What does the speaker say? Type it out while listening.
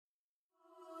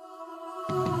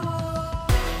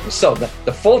So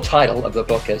the full title of the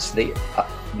book is the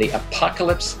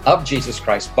Apocalypse of Jesus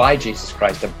Christ, by Jesus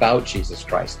Christ, about Jesus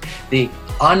Christ. The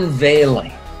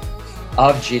unveiling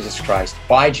of Jesus Christ,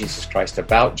 by Jesus Christ,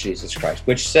 about Jesus Christ,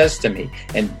 which says to me,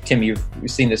 and Tim, you've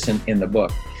seen this in the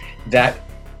book, that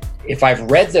if I've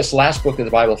read this last book of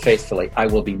the Bible faithfully, I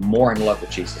will be more in love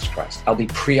with Jesus Christ. I'll be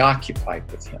preoccupied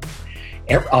with him.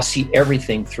 I'll see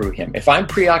everything through him. If I'm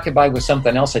preoccupied with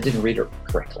something else, I didn't read it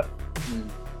correctly.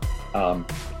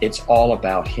 It's all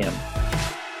about him.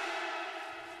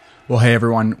 Well, hey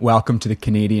everyone, welcome to the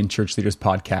Canadian Church Leaders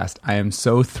Podcast. I am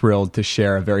so thrilled to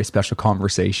share a very special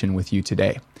conversation with you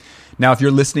today. Now, if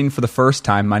you're listening for the first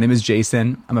time, my name is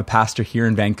Jason. I'm a pastor here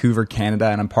in Vancouver, Canada,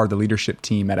 and I'm part of the leadership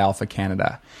team at Alpha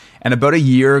Canada. And about a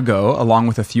year ago, along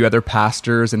with a few other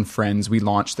pastors and friends, we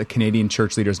launched the Canadian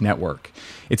Church Leaders Network.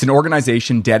 It's an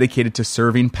organization dedicated to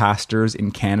serving pastors in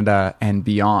Canada and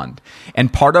beyond.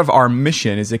 And part of our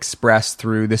mission is expressed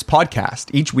through this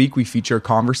podcast. Each week, we feature a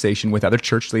conversation with other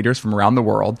church leaders from around the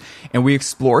world, and we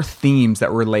explore themes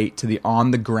that relate to the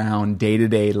on-the-ground,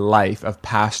 day-to-day life of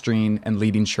pastoring and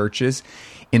leading churches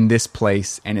in this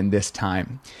place and in this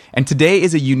time. And today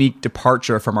is a unique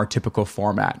departure from our typical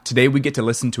format. Today we get to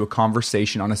listen to a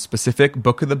conversation on a specific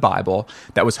book of the Bible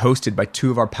that was hosted by two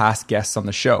of our past guests on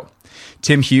the show.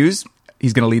 Tim Hughes,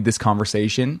 he's going to lead this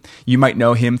conversation. You might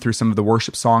know him through some of the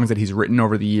worship songs that he's written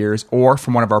over the years or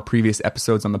from one of our previous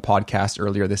episodes on the podcast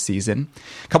earlier this season.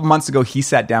 A couple months ago, he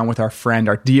sat down with our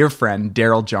dear friend,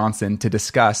 Darrell Johnson, to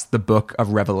discuss the book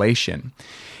of Revelation.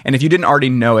 And if you didn't already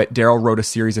know it, Darrell wrote a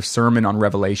series of sermons on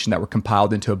Revelation that were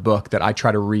compiled into a book that I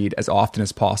try to read as often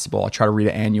as possible. I try to read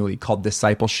it annually, called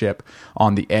Discipleship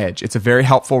on the Edge. It's a very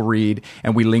helpful read,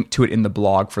 and we link to it in the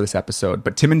blog for this episode.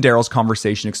 But Tim and Darrell's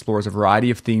conversation explores a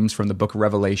variety of themes from the book of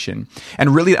Revelation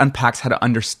and really unpacks how to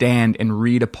understand and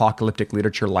read apocalyptic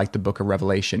literature like the book of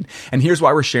Revelation. And here's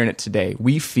why we're sharing it today.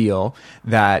 We feel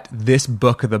that this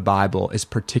book of the Bible is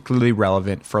particularly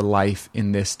relevant for life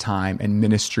in this time and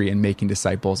ministry and making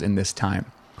disciples in this time.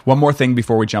 One more thing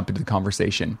before we jump into the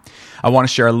conversation. I want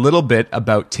to share a little bit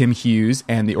about Tim Hughes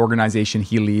and the organization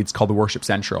he leads called the Worship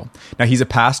Central. Now, he's a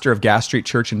pastor of Gas Street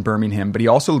Church in Birmingham, but he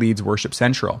also leads Worship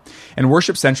Central. And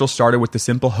Worship Central started with the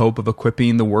simple hope of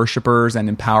equipping the worshipers and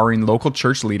empowering local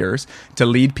church leaders to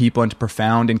lead people into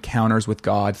profound encounters with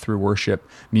God through worship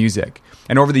music.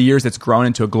 And over the years, it's grown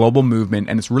into a global movement,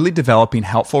 and it's really developing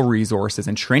helpful resources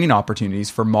and training opportunities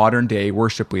for modern day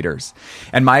worship leaders.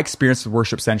 And my experience with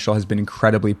Worship Central has been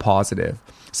incredibly positive.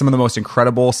 Some of the most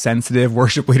incredible, sensitive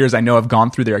worship leaders I know have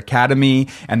gone through their academy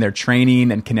and their training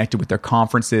and connected with their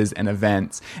conferences and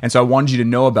events. And so I wanted you to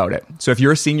know about it. So if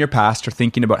you're a senior pastor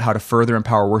thinking about how to further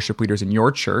empower worship leaders in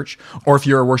your church, or if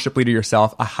you're a worship leader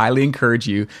yourself, I highly encourage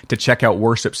you to check out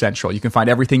Worship Central. You can find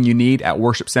everything you need at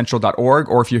worshipcentral.org,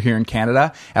 or if you're here in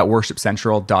Canada, at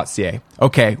worshipcentral.ca.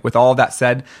 Okay, with all of that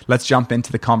said, let's jump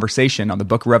into the conversation on the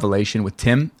book of Revelation with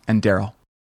Tim and Darrell.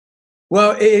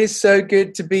 Well, it is so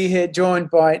good to be here,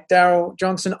 joined by Darrell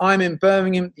Johnson. I'm in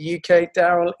Birmingham, the UK.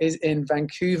 Darrell is in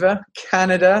Vancouver,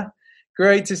 Canada.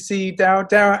 Great to see you, Darrell.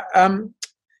 Darrell,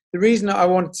 the reason I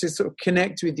wanted to sort of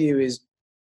connect with you is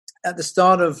at the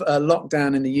start of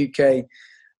lockdown in the UK,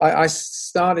 I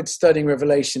started studying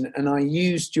Revelation, and I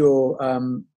used your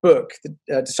book,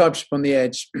 Discipleship on the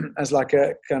Edge, as like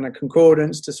a kind of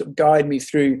concordance to sort of guide me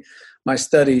through my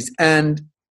studies. And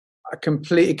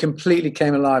it completely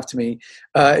came alive to me.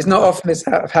 It's not often this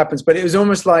happens, but it was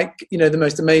almost like, the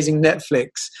most amazing Netflix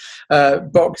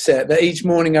box set that each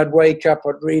morning I'd wake up,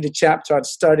 I'd read a chapter, I'd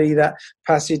study that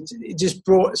passage. It just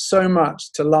brought so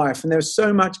much to life. And there was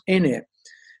so much in it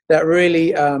that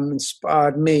really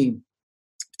inspired me,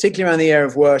 particularly around the area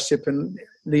of worship and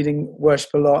leading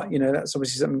worship a lot. That's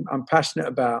obviously something I'm passionate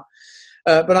about.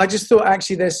 But I just thought,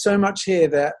 actually, there's so much here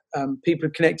that people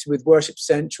connected with Worship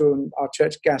Central and our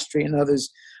church, Gas Street, and others,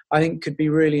 I think could be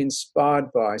really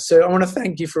inspired by. So I want to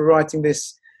thank you for writing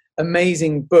this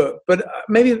amazing book. But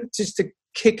maybe just to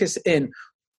kick us in,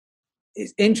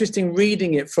 it's interesting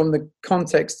reading it from the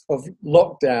context of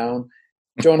lockdown.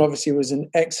 John obviously was in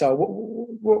exile.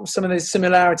 What were some of the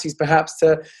similarities, perhaps,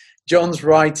 to John's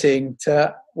writing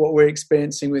to what we're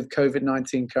experiencing with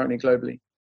COVID-19 currently globally?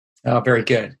 Oh, very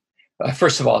good.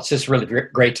 First of all, it's just really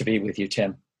great to be with you,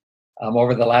 Tim.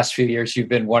 Over the last few years, you've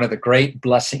been one of the great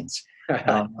blessings.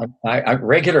 I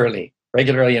regularly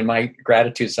in my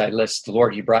gratitudes, I list,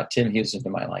 Lord, you brought Tim Hughes into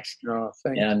my life. Oh,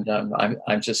 thank you. And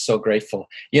I'm just so grateful.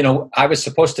 I was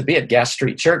supposed to be at Gas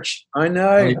Street Church. I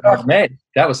know.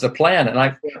 That was the plan. And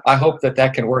I hope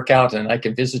that can work out and I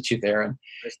can visit you there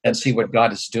and see what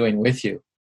God is doing with you.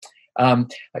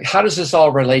 How does this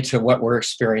all relate to what we're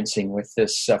experiencing with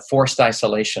this forced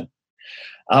isolation?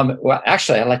 Well,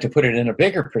 actually, I'd like to put it in a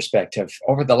bigger perspective.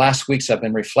 Over the last weeks, I've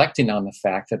been reflecting on the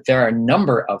fact that there are a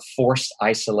number of forced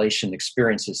isolation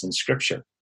experiences in Scripture.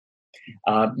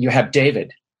 You have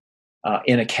David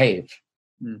in a cave,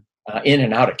 in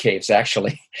and out of caves,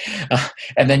 actually.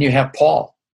 And then you have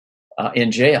Paul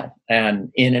in jail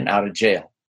and in and out of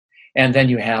jail. And then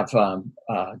you have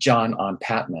John on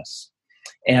Patmos.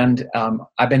 And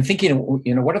I've been thinking,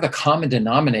 what are the common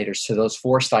denominators to those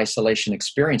forced isolation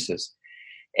experiences?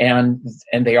 And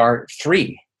they are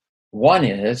three. One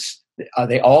is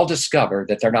they all discover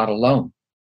that they're not alone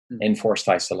in forced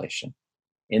isolation.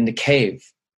 In the cave,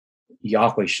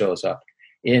 Yahweh shows up.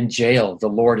 In jail, the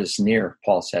Lord is near,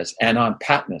 Paul says. And on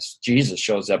Patmos, Jesus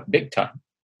shows up big time.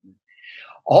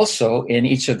 Also, in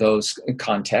each of those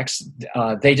contexts,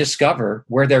 they discover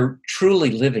where they're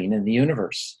truly living in the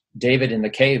universe. David in the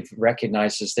cave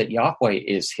recognizes that Yahweh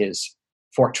is his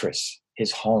fortress,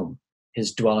 his home,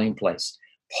 his dwelling place.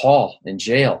 Paul in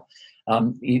jail,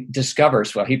 he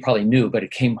discovers, well, he probably knew, but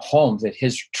it came home that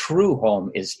his true home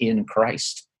is in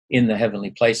Christ, in the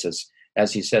heavenly places,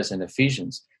 as he says in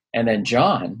Ephesians. And then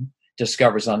John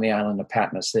discovers on the island of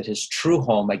Patmos that his true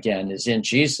home, again, is in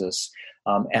Jesus,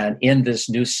 and in this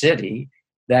new city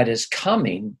that is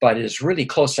coming, but is really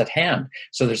close at hand.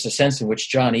 So there's a sense in which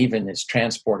John even is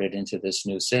transported into this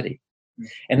new city.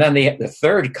 And then the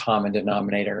third common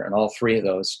denominator in all three of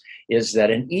those is that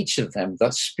in each of them,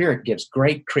 the Spirit gives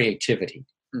great creativity.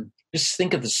 Just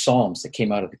think of the Psalms that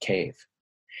came out of the cave.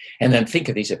 And then think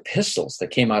of these epistles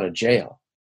that came out of jail.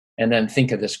 And then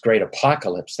think of this great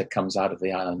apocalypse that comes out of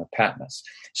the island of Patmos.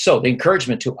 So the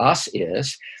encouragement to us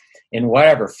is, in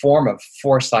whatever form of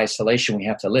forced isolation we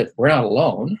have to live, we're not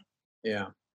alone. Yeah.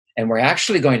 And we're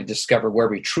actually going to discover where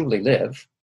we truly live,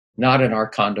 not in our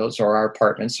condos or our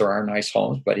apartments or our nice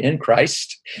homes, but in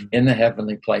Christ, in the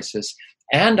heavenly places.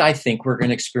 And I think we're going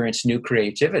to experience new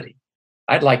creativity.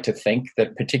 I'd like to think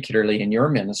that particularly in your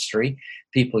ministry,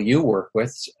 people you work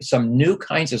with, some new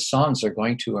kinds of songs are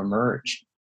going to emerge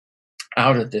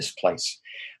out of this place.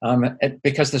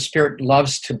 Because the Spirit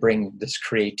loves to bring this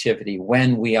creativity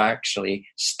when we actually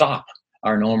stop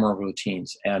our normal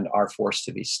routines and are forced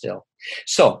to be still.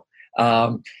 So,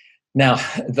 now,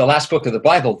 the last book of the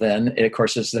Bible, then, of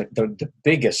course, is the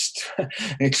biggest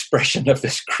expression of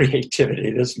this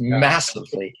creativity, this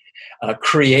massively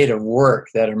creative work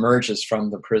that emerges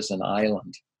from the prison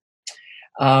island.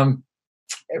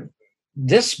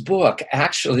 This book,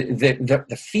 actually,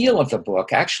 the feel of the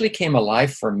book actually came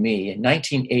alive for me in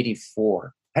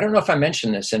 1984. I don't know if I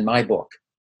mentioned this in my book.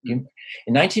 In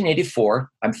 1984,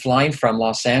 I'm flying from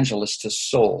Los Angeles to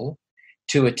Seoul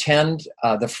to attend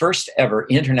the first ever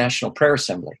International Prayer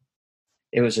Assembly.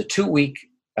 It was a 2-week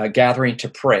gathering to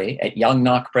pray at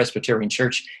Yongnok Presbyterian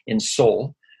Church in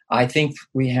Seoul. I think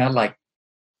we had like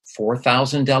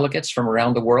 4,000 delegates from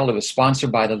around the world. It was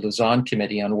sponsored by the Lausanne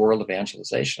Committee on World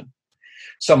Evangelization.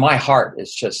 So my heart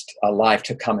is just alive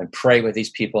to come and pray with these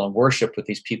people and worship with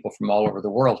these people from all over the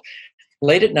world.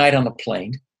 Late at night on the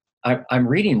plane, I'm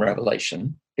reading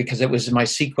Revelation because it was my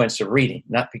sequence of reading,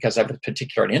 not because I was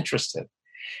particularly interested.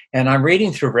 And I'm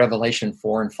reading through Revelation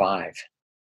 4 and 5.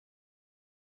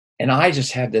 And I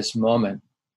just had this moment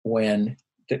when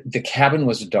the cabin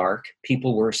was dark,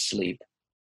 people were asleep.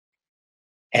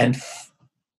 And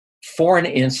for an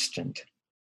instant,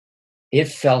 it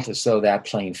felt as though that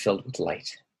plane filled with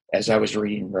light as I was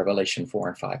reading Revelation 4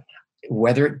 and 5.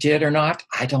 Whether it did or not,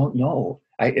 I don't know.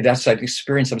 That's an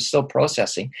experience I'm still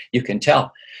processing. You can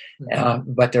tell.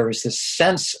 But there was this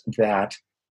sense that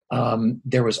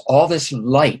there was all this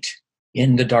light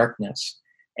in the darkness.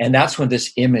 And that's when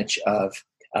this image of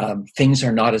things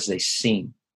are not as they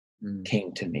seem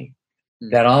came to me.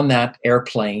 That on that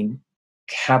airplane,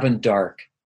 cabin dark,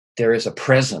 there is a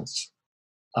presence.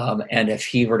 And if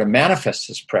he were to manifest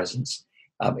his presence,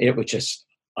 it would just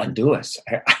undo us.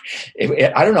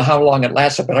 I don't know how long it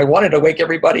lasted, but I wanted to wake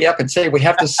everybody up and say, we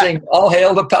have to sing, all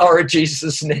hail the power of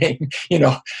Jesus' name,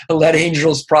 let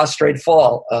angels prostrate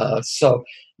fall. So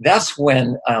that's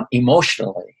when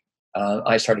emotionally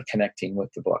I started connecting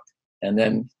with the book,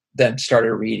 and then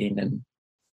started reading and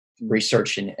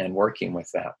researching and working with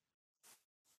that.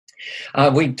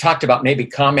 We talked about maybe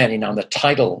commenting on the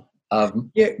title of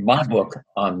my book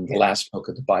on the last book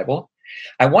of the Bible.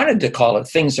 I wanted to call it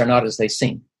Things Are Not As They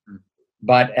Seem.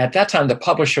 But at that time, the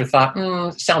publisher thought,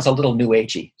 sounds a little new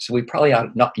agey, so we probably ought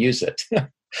to not use it.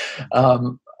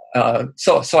 So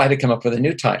I had to come up with a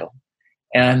new title.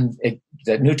 And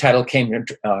the new title came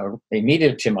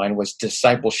immediately to mind was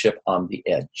Discipleship on the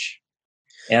Edge.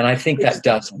 And I think that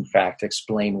does, in fact,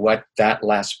 explain what that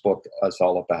last book is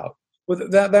all about. Well,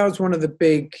 that was one of the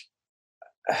big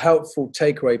helpful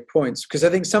takeaway points, because I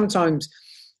think sometimes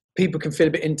people can feel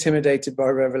a bit intimidated by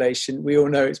Revelation. We all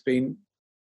know it's been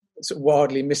sort of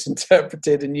wildly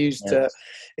misinterpreted and used to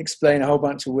explain a whole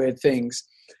bunch of weird things.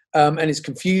 And it's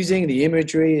confusing. The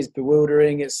imagery is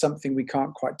bewildering. It's something we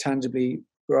can't quite tangibly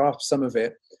grasp, some of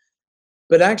it.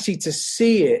 But actually to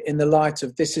see it in the light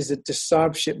of this is a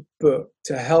discipleship book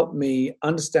to help me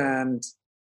understand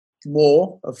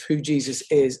more of who Jesus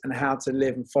is and how to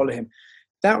live and follow him.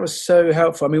 That was so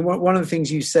helpful. I mean, one of the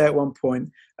things you say at one point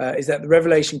is that the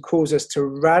Revelation calls us to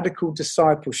radical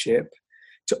discipleship,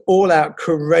 to all-out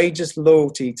courageous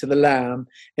loyalty to the Lamb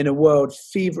in a world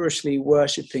feverishly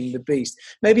worshipping the beast.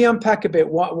 Maybe unpack a bit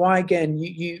why again,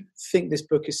 you think this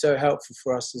book is so helpful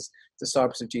for us as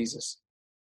disciples of Jesus.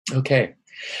 Okay.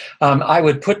 I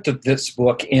would put this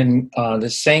book in the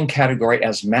same category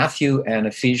as Matthew and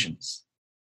Ephesians.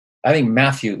 I think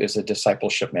Matthew is a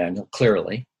discipleship manual,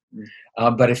 clearly.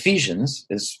 But Ephesians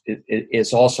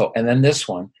is also, and then this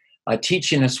one,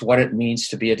 teaching us what it means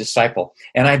to be a disciple.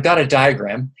 And I've got a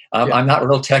diagram. I'm not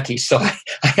real techie, so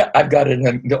I've got it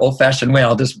in the old-fashioned way.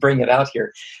 I'll just bring it out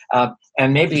here.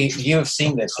 And maybe you've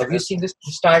seen this. Have you seen this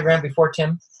diagram before,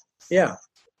 Tim? Yeah.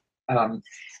 And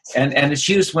it's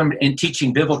used when in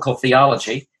teaching biblical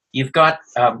theology. You've got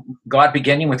God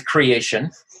beginning with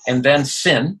creation, and then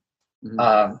sin.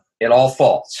 It all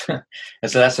falls.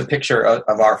 And so that's a picture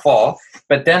of our fall.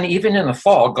 But then even in the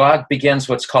fall, God begins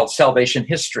what's called salvation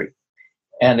history.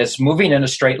 And it's moving in a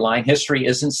straight line. History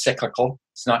isn't cyclical.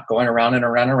 It's not going around and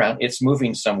around and around. It's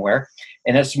moving somewhere.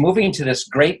 And it's moving to this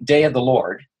great day of the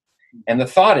Lord. And the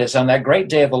thought is on that great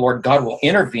day of the Lord, God will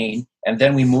intervene. And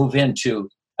then we move into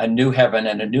a new heaven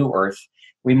and a new earth.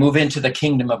 We move into the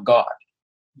kingdom of God.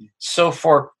 So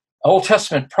for Old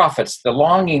Testament prophets, the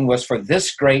longing was for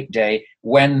this great day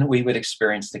when we would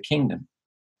experience the kingdom.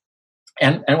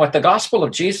 And what the gospel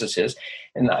of Jesus is,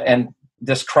 and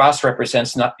this cross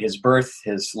represents not his birth,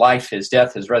 his life, his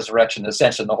death, his resurrection,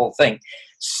 ascension, the whole thing.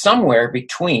 Somewhere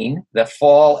between the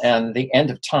fall and the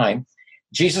end of time,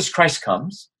 Jesus Christ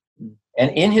comes, and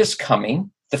in his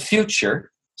coming, the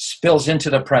future spills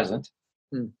into the present,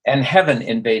 and heaven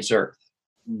invades earth.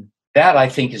 That, I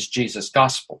think, is Jesus'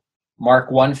 gospel.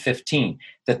 Mark 1:15,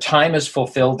 the time is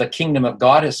fulfilled, the kingdom of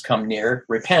God has come near.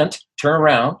 Repent, turn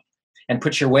around, and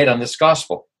put your weight on this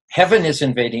gospel. Heaven is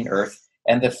invading earth,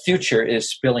 and the future is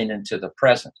spilling into the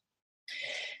present.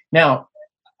 Now,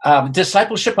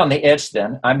 discipleship on the edge,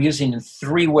 then, I'm using in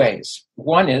three ways.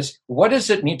 One is, what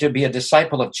does it mean to be a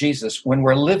disciple of Jesus when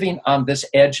we're living on this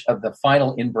edge of the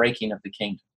final inbreaking of the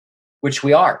kingdom, which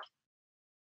we are?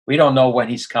 We don't know when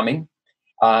he's coming.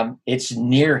 It's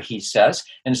near, he says.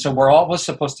 And so we're always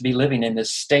supposed to be living in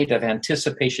this state of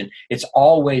anticipation. It's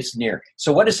always near.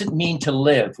 So what does it mean to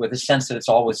live with a sense that it's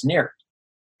always near?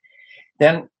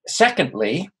 Then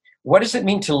secondly, what does it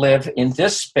mean to live in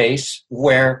this space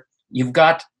where you've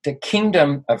got the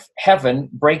kingdom of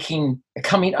heaven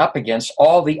coming up against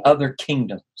all the other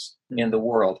kingdoms in the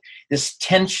world? This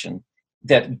tension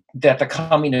that the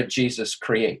coming of Jesus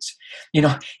creates. You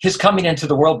know, his coming into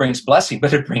the world brings blessing,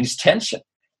 but it brings tension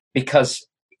because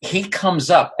he comes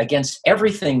up against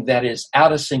everything that is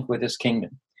out of sync with his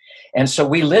kingdom. And so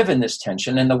we live in this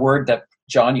tension, and the word that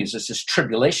John uses is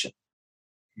tribulation.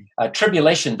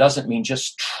 Tribulation doesn't mean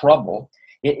just trouble.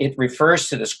 It refers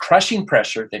to this crushing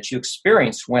pressure that you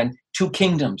experience when two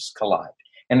kingdoms collide.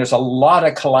 And there's a lot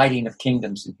of colliding of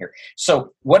kingdoms in here.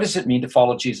 So what does it mean to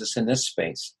follow Jesus in this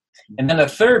space? And then a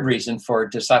third reason for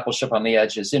discipleship on the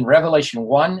edge is in Revelation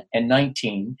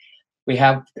 1:19, we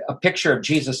have a picture of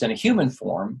Jesus in a human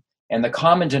form, and the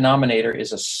common denominator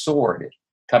is a sword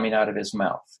coming out of his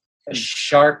mouth, a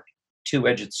sharp,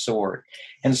 two-edged sword.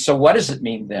 And so what does it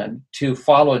mean then to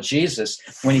follow Jesus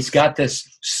when he's got this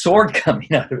sword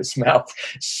coming out of his mouth,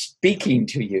 speaking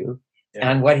to you? Yeah.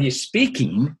 And what he's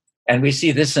speaking, and we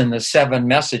see this in the 7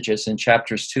 messages in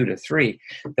chapters 2-3,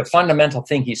 the fundamental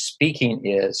thing he's speaking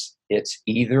is it's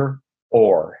either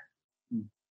or.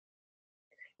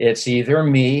 It's either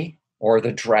me or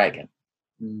the dragon.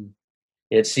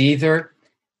 It's either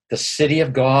the city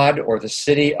of God or the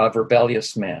city of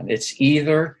rebellious man. It's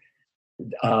either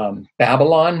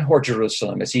Babylon or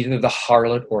Jerusalem. It's either the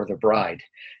harlot or the bride.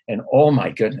 And oh my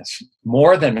goodness,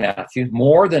 more than Matthew,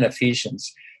 more than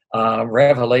Ephesians,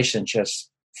 Revelation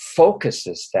just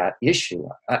focuses that issue.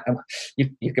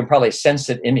 You can probably sense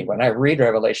it in me. When I read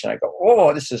Revelation, I go,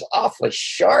 oh, this is awfully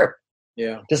sharp.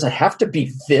 Yeah. Doesn't it have to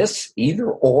be this, either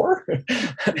or?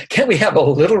 Can we have a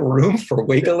little room for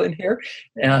wiggle in here?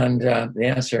 And the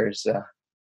answer is,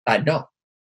 no.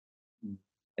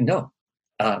 No.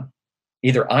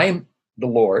 Either I'm the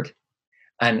Lord,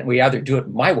 and we either do it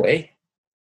my way,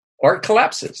 or it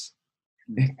collapses.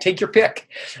 Take your pick.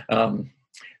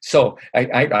 So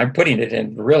I'm putting it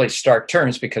in really stark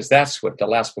terms because that's what the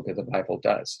last book of the Bible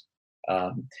does.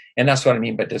 And that's what I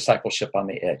mean by discipleship on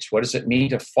the edge. What does it mean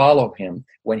to follow him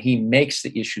when he makes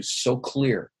the issues so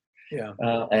clear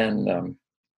and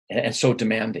so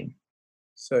demanding?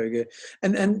 So good.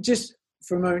 And just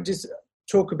for a moment, just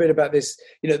talk a bit about this,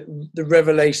 the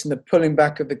revelation, the pulling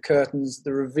back of the curtains,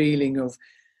 the revealing of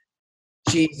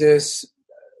Jesus.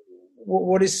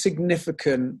 What is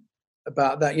significant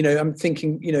about that? I'm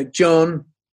thinking, John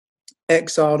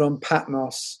exiled on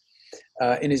Patmos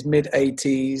in his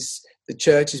mid-80s. The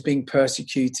church is being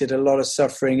persecuted, a lot of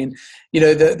suffering. And,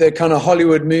 the kind of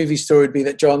Hollywood movie story would be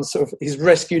that John he's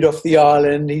rescued off the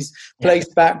island. He's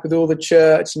placed back with all the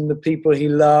church and the people he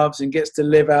loves and gets to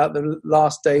live out the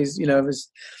last days, of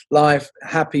his life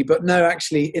happy. But no,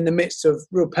 actually, in the midst of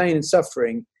real pain and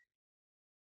suffering,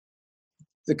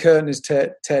 the curtain is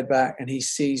teared back and he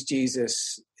sees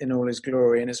Jesus in all his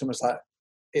glory. And it's almost like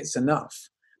it's enough.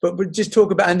 But just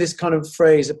talk about, and this kind of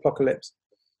phrase, apocalypse.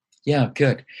 Yeah,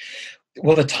 good.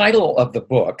 Well, the title of the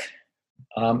book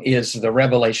is The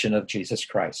Revelation of Jesus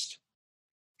Christ.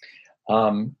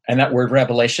 And that word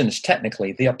revelation is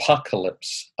technically the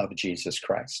apocalypse of Jesus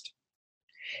Christ.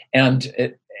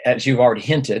 And as you've already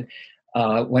hinted,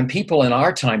 when people in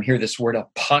our time hear this word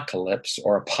apocalypse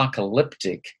or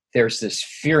apocalyptic, there's this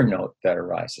fear note that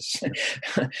arises.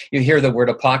 You hear the word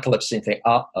apocalypse and you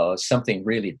think, something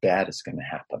really bad is going to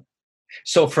happen.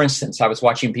 So, for instance, I was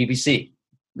watching BBC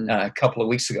a couple of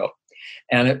weeks ago,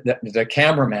 and the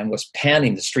cameraman was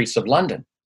panning the streets of London,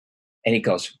 and he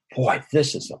goes, "Boy,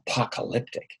 this is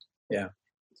apocalyptic." Yeah.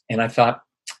 And I thought,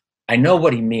 I know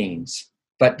what he means,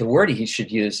 but the word he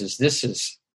should use is this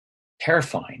is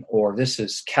terrifying, or this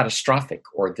is catastrophic,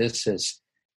 or this is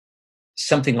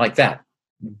something like that.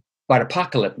 But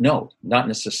apocalypse, no, not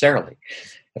necessarily.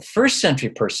 The first century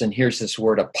person hears this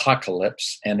word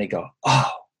apocalypse and they go,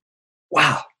 "Oh,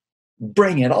 wow,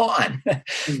 bring it on."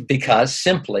 Because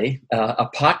simply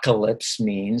apocalypse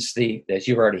means as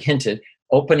you've already hinted,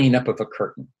 opening up of a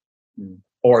curtain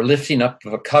or lifting up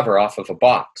of a cover off of a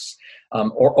box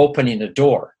or opening a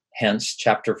door. Hence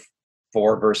chapter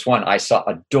 4, verse 1, I saw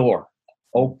a door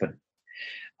open.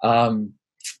 And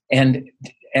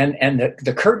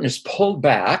the curtain is pulled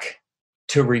back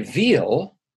to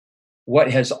reveal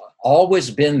what has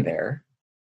always been there,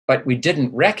 but we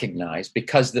didn't recognize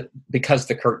because the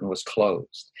curtain was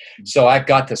closed. So I've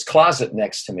got this closet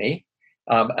next to me,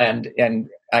 and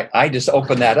I just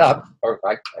open that up,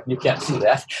 you can't see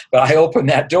that, but I open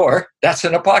that door. That's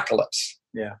an apocalypse.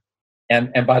 Yeah.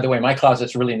 And by the way, my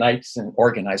closet's really nice and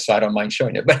organized, so I don't mind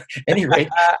showing it. But at any rate,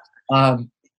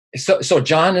 so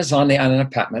John is on the island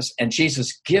of Patmos, and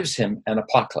Jesus gives him an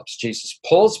apocalypse. Jesus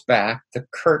pulls back the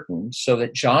curtain so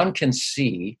that John can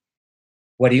see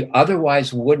what he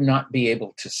otherwise would not be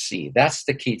able to see. That's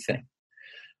the key thing.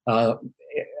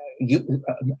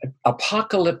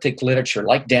 Apocalyptic literature,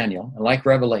 like Daniel and like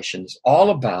Revelation, is all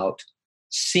about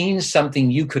seeing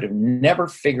something you could have never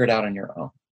figured out on your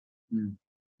own.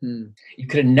 You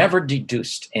could have never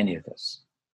deduced any of this.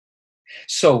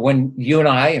 So when you and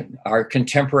I and our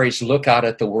contemporaries look out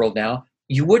at the world now,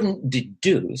 you wouldn't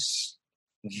deduce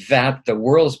that the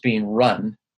world's being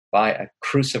run by a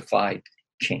crucified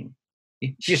king.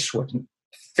 You just wouldn't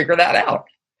figure that out.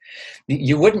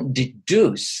 You wouldn't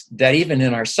deduce that even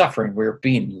in our suffering, we're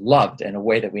being loved in a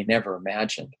way that we never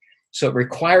imagined. So it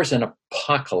requires an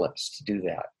apocalypse to do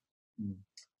that.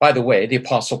 By the way, the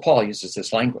Apostle Paul uses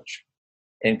this language.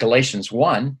 In Galatians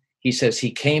 1, he says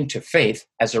he came to faith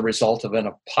as a result of an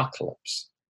apocalypse.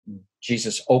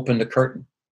 Jesus opened the curtain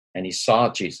and he saw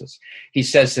Jesus. He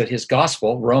says that his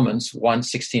gospel, Romans 1,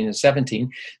 16 and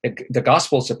 17, the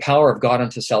gospel is the power of God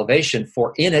unto salvation,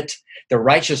 for in it the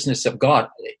righteousness of God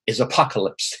is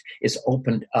apocalypse, is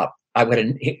opened up.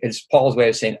 It's Paul's way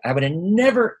of saying, I would have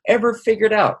never, ever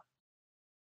figured out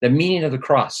the meaning of the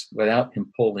cross without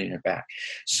him pulling it back.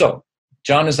 So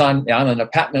John is on the island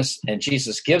of Patmos, and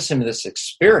Jesus gives him this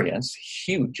experience,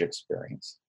 huge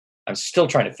experience. I'm still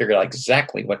trying to figure out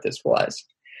exactly what this was,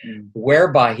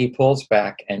 whereby he pulls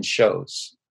back and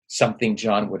shows something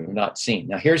John would have not seen.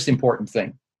 Now, here's the important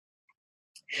thing.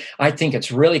 I think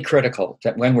it's really critical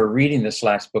that when we're reading this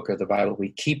last book of the Bible,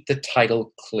 we keep the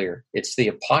title clear. It's the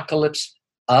apocalypse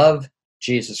of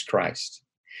Jesus Christ.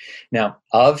 Now,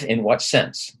 of in what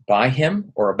sense? By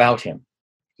him or about him?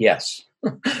 Yes.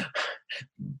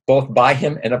 Both by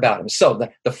him and about him. So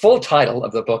the full title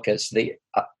of the book is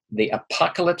the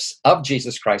apocalypse of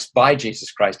Jesus Christ, by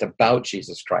Jesus Christ, about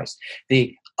Jesus Christ,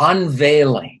 the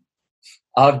unveiling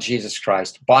of Jesus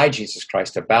Christ, by Jesus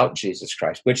Christ, about Jesus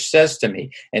Christ, which says to me,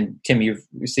 and Tim, you've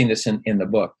seen this in the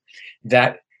book,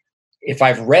 that if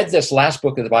I've read this last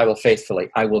book of the Bible faithfully,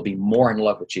 I will be more in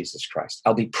love with Jesus Christ.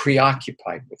 I'll be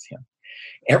preoccupied with him.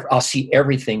 I'll see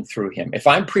everything through him. If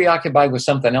I'm preoccupied with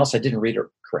something else, I didn't read it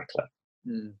correctly.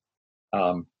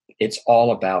 It's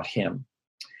all about him.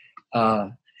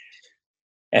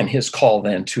 And his call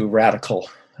then to radical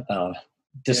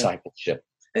discipleship.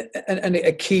 And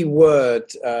a key word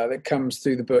that comes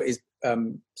through the book is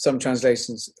some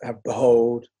translations have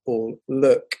behold or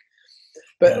look.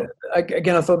 But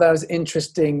again, I thought that was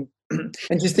interesting.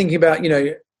 And just thinking about,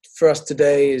 for us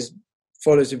today as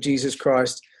followers of Jesus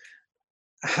Christ,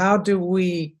 how do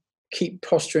we keep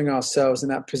posturing ourselves in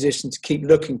that position to keep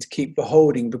looking, to keep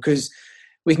beholding? Because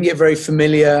we can get very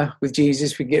familiar with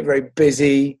Jesus. We get very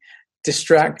busy,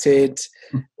 distracted.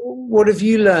 What have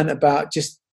you learned about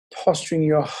just posturing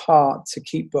your heart to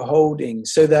keep beholding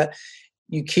so that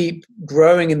you keep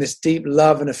growing in this deep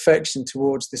love and affection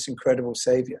towards this incredible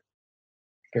Savior?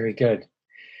 Very good.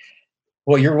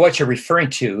 Well, what you're referring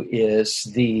to is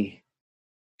the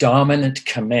dominant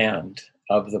command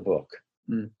of the book.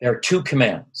 There are two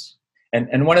commands.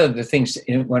 And one of the things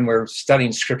when we're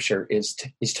studying Scripture is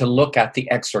to look at the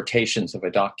exhortations of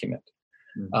a document,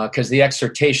 because the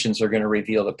exhortations are going to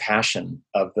reveal the passion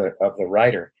of the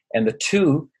writer. And the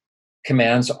two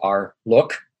commands are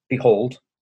look, behold,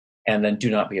 and then do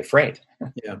not be afraid.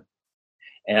 Yeah.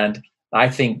 And I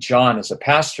think John, as a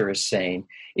pastor, is saying,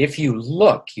 if you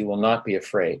look, you will not be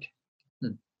afraid.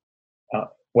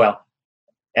 Well,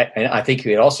 and I think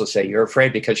you would also say you're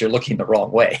afraid because you're looking the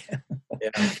wrong way.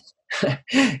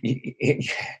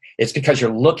 It's because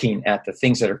you're looking at the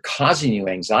things that are causing you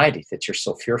anxiety that you're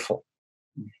so fearful.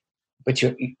 But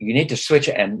you need to switch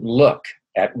and look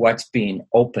at what's being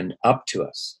opened up to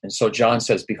us. And so John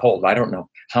says, behold, I don't know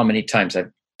how many times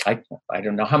I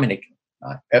don't know how many,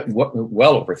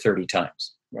 well over 30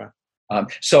 times. Right.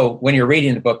 So when you're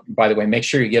reading the book, by the way, make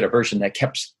sure you get a version that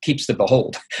keeps the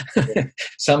behold. Yeah.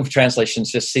 Some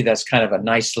translations just see that's kind of a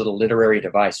nice little literary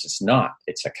device. It's not.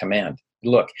 It's a command.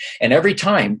 Look. And every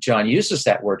time John uses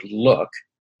that word look,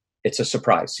 it's a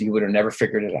surprise. You would have never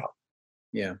figured it out.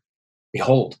 Yeah.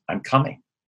 Behold, I'm coming.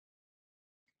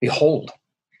 Behold,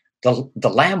 the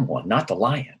lamb one, not the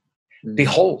lion.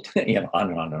 Behold, on and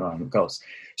on and on it goes.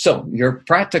 So your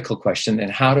practical question, then,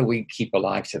 how do we keep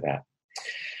alive to that?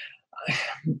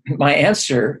 My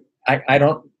answer, I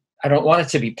don't want it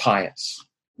to be pious.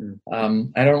 I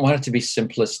don't want it to be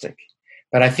simplistic,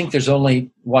 but I think there's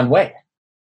only one way.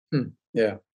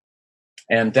 Yeah.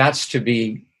 And that's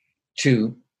to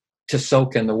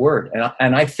soak in the word.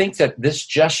 And I think that this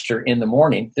gesture in the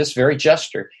morning, this very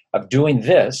gesture of doing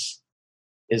this,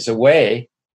 is a way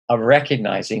of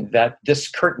recognizing that this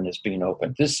curtain is being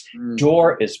opened. This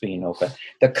door is being opened.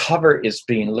 The cover is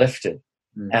being lifted.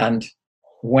 And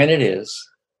when it is,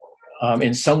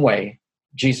 in some way,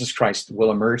 Jesus Christ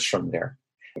will emerge from there.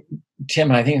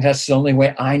 Tim, I think that's the only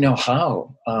way I know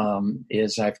how,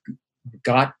 is I've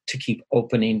got to keep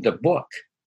opening the book.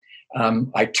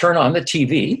 I turn on the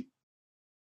TV.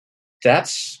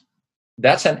 That's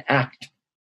an act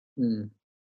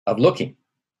of looking.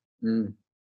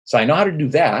 So I know how to do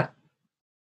that.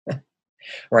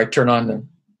 Or I turn on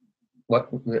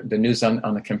the news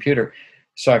on the computer.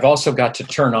 So I've also got to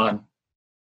turn on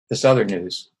this other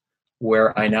news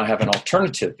where I now have an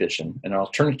alternative vision, an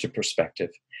alternative perspective.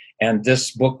 And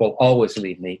this book will always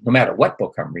lead me, no matter what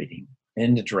book I'm reading,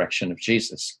 in the direction of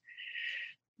Jesus.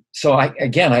 So I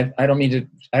don't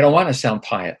want to sound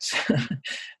pious,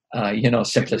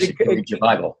 simplistic, read your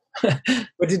Bible.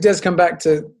 But it does come back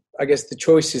to, I guess, the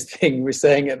choices thing you were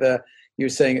saying at the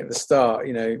start.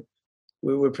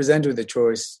 We're presented with a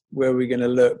choice. Where are we going to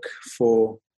look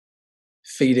for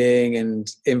feeding and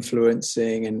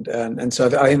influencing? And so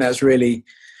I think that's really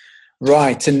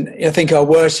right. And I think our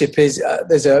worship is,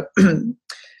 there's a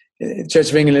Church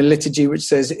of England liturgy which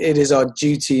says it is our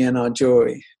duty and our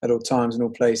joy at all times and all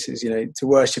places, to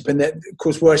worship. And that, of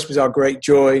course, worship is our great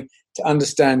joy, to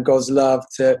understand God's love,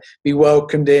 to be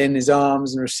welcomed in his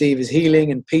arms and receive his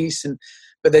healing and peace.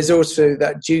 But there's also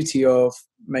that duty of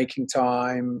making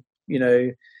time,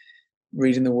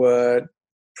 reading the word,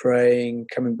 praying,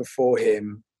 coming before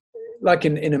him. Like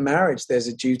in a marriage, there's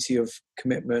a duty of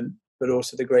commitment, but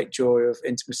also the great joy of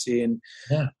intimacy and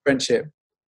friendship.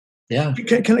 Yeah.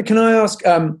 Can I ask,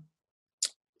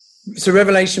 so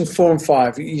Revelation 4 and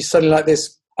 5, you suddenly like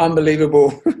this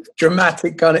unbelievable,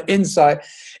 dramatic kind of insight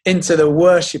into the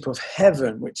worship of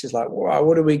heaven, which is like, wow,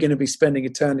 what are we going to be spending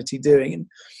eternity doing?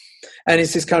 And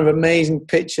it's this kind of amazing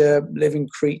picture, living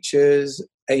creatures,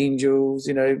 angels,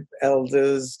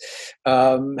 elders,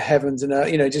 heavens and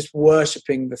earth, just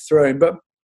worshipping the throne. But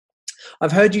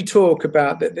I've heard you talk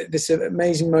about this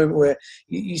amazing moment where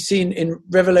you see in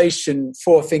Revelation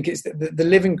 4, I think it's the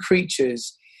living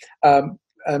creatures.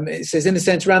 It says, in the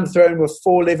center around the throne were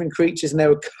 4 living creatures, and they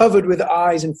were covered with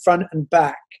eyes in front and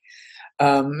back.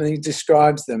 And he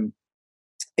describes them.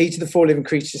 Each of the 4 living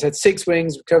creatures had 6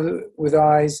 wings, covered with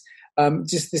eyes.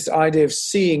 Just this idea of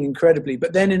seeing incredibly.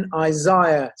 But then in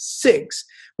Isaiah 6,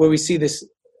 where we see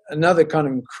another kind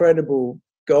of incredible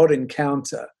God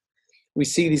encounter, we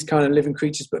see these kind of living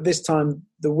creatures, but this time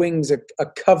the wings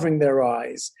are covering their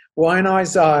eyes. Why in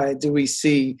Isaiah do we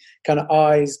see kind of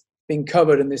eyes being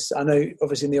covered in this? I know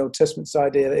obviously in the Old Testament, it's the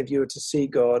idea that if you were to see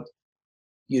God,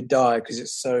 you'd die because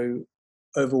it's so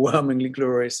overwhelmingly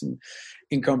glorious and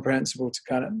incomprehensible to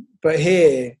but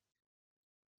here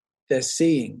they're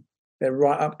seeing. They're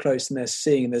right up close and they're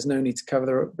seeing. There's no need to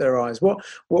cover their eyes.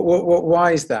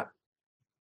 Why is that?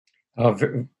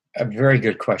 A very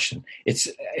good question.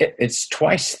 It's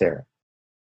twice there.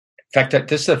 In fact,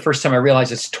 this is the first time I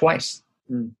realized it's twice.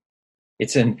 Mm.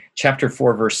 It's in chapter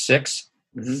 4, verse 6,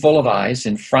 full of eyes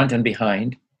in front and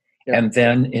behind. Yeah. And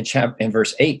then in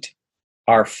verse 8,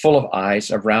 are full of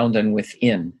eyes around and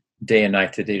within, day and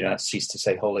night, that they do not cease to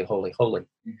say, holy, holy, holy.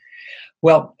 Mm.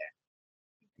 Well,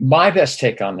 my best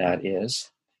take on that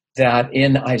is that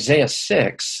in Isaiah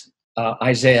 6,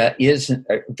 Isaiah is,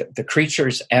 the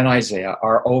creatures and Isaiah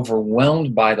are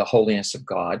overwhelmed by the holiness of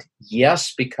God.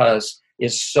 Yes, because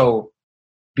it's so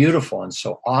beautiful and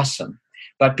so awesome,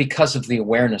 but because of the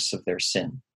awareness of their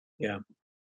sin. Yeah.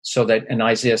 So that in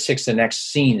Isaiah 6, the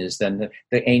next scene is then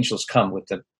the angels come with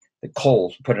the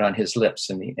coal, put it on his lips,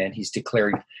 and he's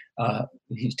declared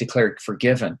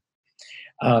forgiven.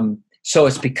 So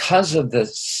it's because of the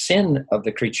sin of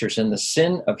the creatures and the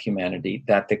sin of humanity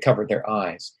that they cover their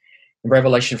eyes. In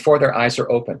Revelation 4, their eyes are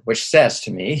open, which says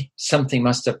to me, something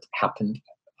must have happened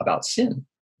about sin.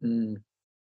 Mm.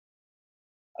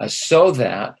 So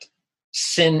that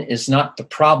sin is not the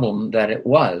problem that it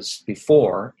was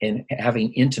before in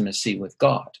having intimacy with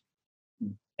God.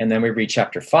 And then we read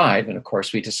chapter 5, and of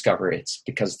course we discover it's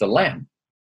because the Lamb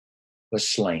was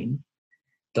slain.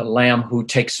 The Lamb who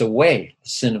takes away the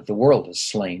sin of the world is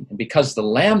slain. And because the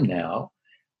Lamb now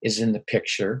is in the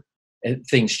picture,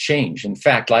 things change. In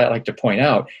fact, I like to point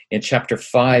out in chapter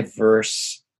 5,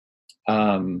 verse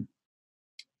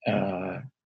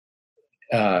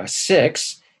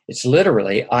 6, it's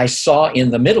literally, I saw in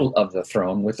the middle of the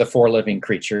throne with the 4 living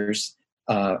creatures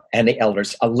and the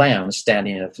elders, a lamb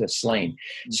standing as the slain.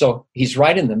 So he's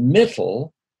right in the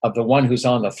middle of the one who's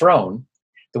on the throne.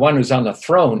 The one who's on the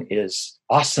throne is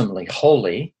awesomely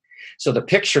holy. So the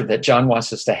picture that John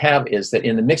wants us to have is that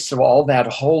in the midst of all that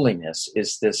holiness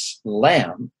is this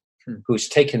lamb who's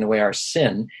taken away our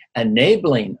sin,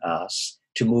 enabling us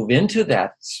to move into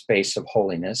that space of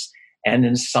holiness and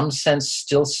in some sense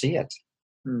still see it.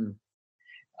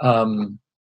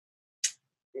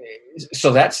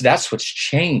 So that's what's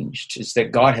changed, is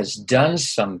that God has done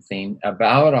something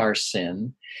about our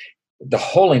sin. The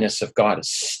holiness of God is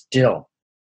still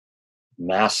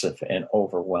massive and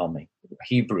overwhelming.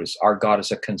 Hebrews, our God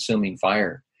is a consuming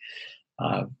fire.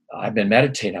 I've been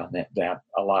meditating on that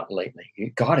a lot lately.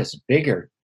 God is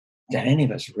bigger than any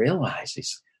of us realize.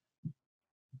 He's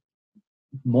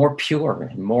more pure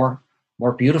and more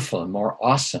beautiful and more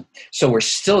awesome. So we're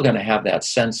still going to have that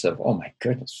sense of, oh my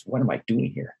goodness, what am I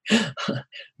doing here?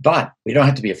 But we don't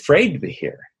have to be afraid to be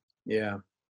here. Yeah.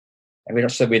 And we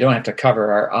don't have to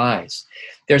cover our eyes.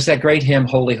 There's that great hymn,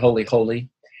 Holy, Holy, Holy.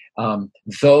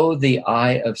 Though the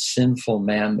eye of sinful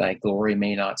man thy glory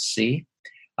may not see.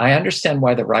 I understand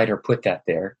why the writer put that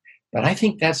there, but I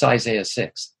think that's Isaiah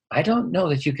 6. I don't know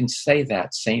that you can say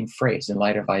that same phrase in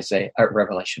light of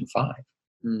Revelation 5.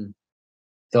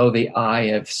 Though the eye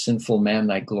of sinful man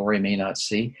thy glory may not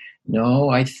see. No,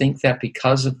 I think that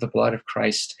because of the blood of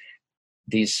Christ,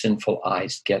 these sinful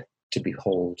eyes get to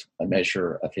behold a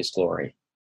measure of his glory.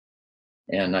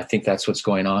 And I think that's what's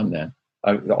going on then.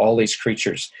 All these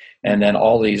creatures and then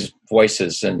all these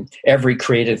voices and every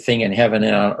created thing in heaven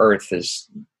and on earth is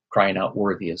crying out,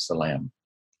 worthy is the Lamb.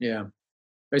 Yeah.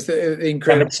 It's the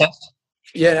incredible.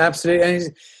 Yeah, absolutely.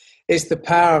 And it's the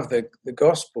power of the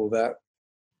gospel that,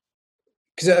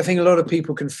 because I think a lot of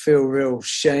people can feel real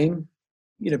shame,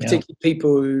 particularly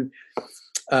people who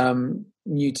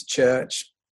new to church.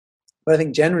 But I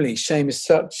think generally shame is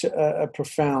such a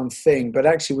profound thing. But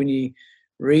actually when you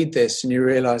read this and you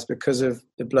realize because of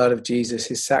the blood of Jesus,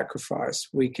 his sacrifice,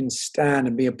 we can stand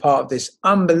and be a part of this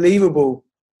unbelievable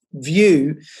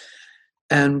view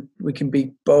And we can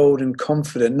be bold and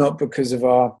confident, not because of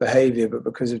our behavior, but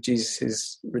because of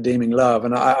Jesus' redeeming love.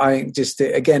 And I just,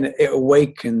 again, it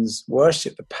awakens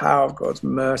worship, the power of God's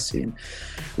mercy and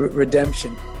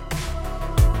redemption.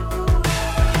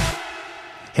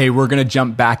 Hey, we're going to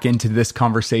jump back into this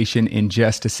conversation in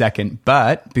just a second.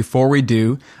 But before we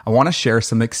do, I want to share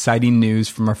some exciting news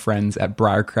from our friends at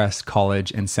Briarcrest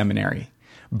College and Seminary.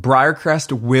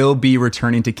 Briarcrest will be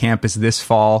returning to campus this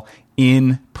fall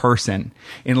in person.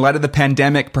 In light of the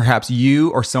pandemic, perhaps you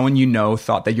or someone you know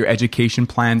thought that your education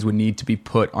plans would need to be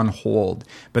put on hold,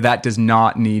 but that does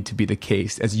not need to be the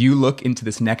case. As you look into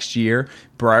this next year,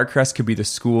 Briarcrest could be the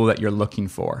school that you're looking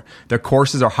for. Their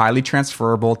courses are highly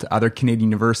transferable to other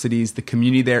Canadian universities. The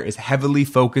community there is heavily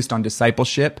focused on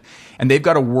discipleship, and they've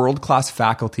got a world-class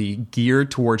faculty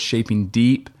geared towards shaping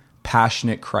deep,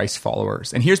 passionate Christ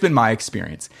followers. And here's been my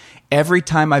experience. Every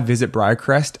time I visit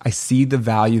Briarcrest, I see the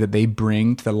value that they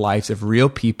bring to the lives of real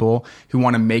people who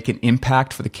want to make an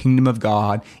impact for the kingdom of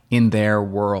God in their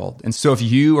world. And so if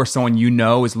you or someone you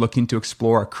know is looking to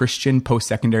explore a Christian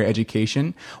post-secondary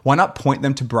education, why not point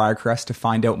them to Briarcrest to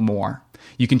find out more?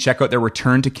 You can check out their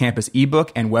return to campus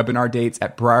ebook and webinar dates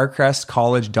at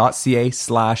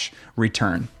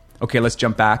briarcrestcollege.ca/return. Okay, let's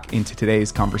jump back into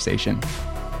today's conversation.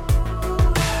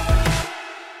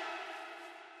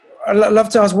 I'd love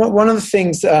to ask, one of the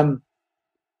things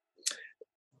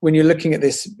when you're looking at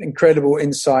this incredible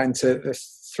insight into the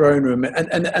throne room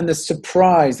and the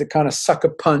surprise, the kind of sucker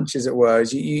punch, as it were,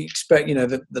 is you expect,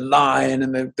 the lion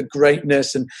and the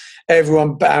greatness and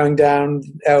everyone bowing down,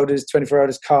 elders, 24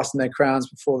 elders casting their crowns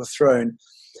before the throne.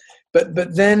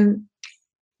 But then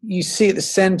you see at the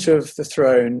center of the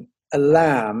throne a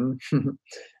lamb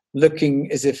looking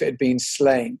as if it had been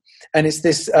slain. And it's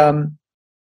this...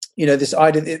 this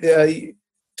idea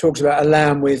talks about a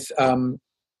lamb with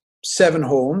 7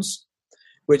 horns,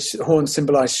 which horns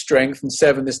symbolize strength, and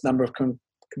 7, this number of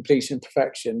completion and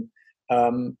perfection.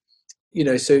 So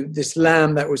this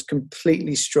lamb that was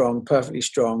completely strong, perfectly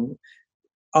strong,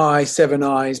 7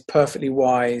 eyes, perfectly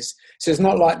wise. So it's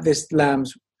not like this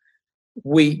lamb's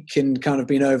weak and kind of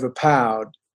been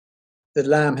overpowered. The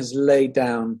lamb has laid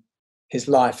down his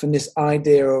life, and this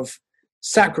idea of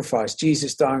sacrifice,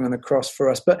 Jesus dying on the cross for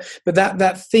us, but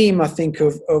that theme, I think,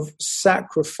 of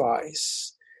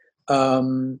sacrifice,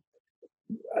 that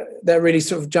really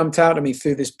sort of jumped out at me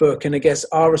through this book. And I guess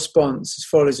our response as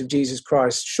followers of Jesus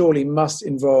Christ surely must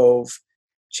involve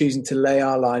choosing to lay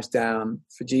our lives down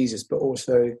for Jesus, but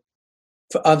also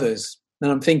for others.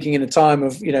 And I'm thinking in a time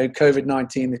of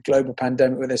COVID-19, the global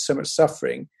pandemic, where there's so much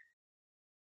suffering,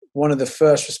 one of the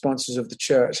first responses of the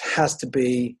church has to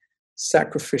be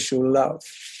sacrificial love.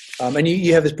 And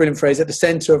you have this brilliant phrase, at the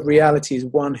center of reality is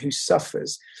one who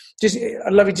suffers.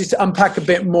 I'd love you just to unpack a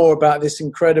bit more about this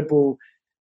incredible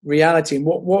reality and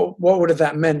what would have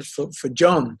that meant for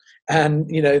John and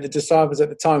the disciples at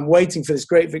the time, waiting for this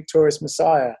great victorious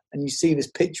Messiah. And you see this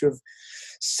picture of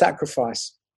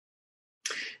sacrifice.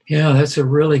 Yeah, that's a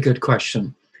really good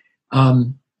question. Let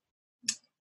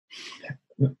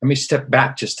me step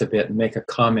back just a bit and make a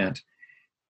comment.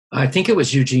 I think it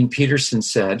was Eugene Peterson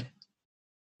said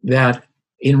that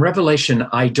in Revelation,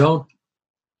 I don't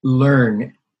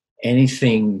learn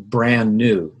anything brand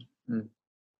new.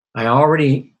 I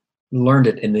already learned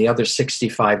it in the other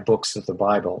 65 books of the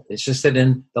Bible. It's just that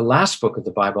in the last book of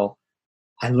the Bible,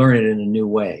 I learn it in a new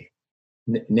way,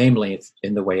 namely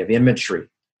in the way of imagery.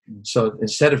 So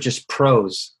instead of just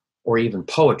prose or even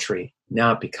poetry,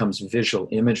 now it becomes visual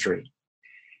imagery.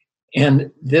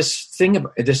 And this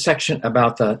section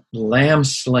about the lamb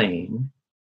slain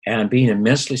and being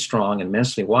immensely strong and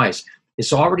immensely wise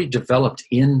is already developed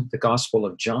in the Gospel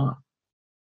of John.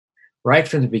 Right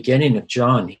from the beginning of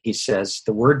John, he says,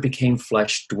 the Word became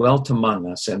flesh, dwelt among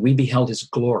us, and we beheld his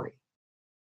glory.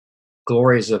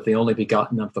 Glory is of the only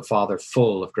begotten of the Father,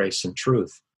 full of grace and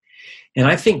truth. And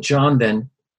I think John then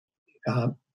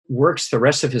works the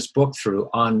rest of his book through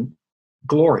on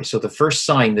glory. So the first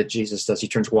sign that Jesus does, he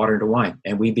turns water into wine,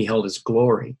 and we beheld his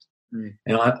glory. And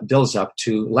it builds up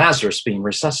to Lazarus being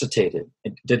resuscitated.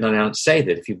 It did not say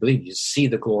that if you believe, you see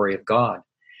the glory of God.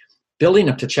 Building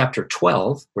up to chapter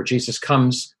 12, where Jesus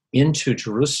comes into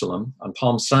Jerusalem on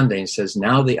Palm Sunday and says,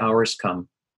 now the hour has come.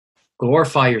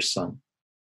 Glorify your Son,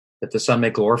 that the Son may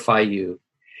glorify you.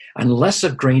 Unless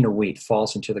a grain of wheat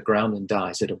falls into the ground and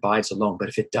dies, it abides alone. But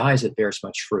if it dies, it bears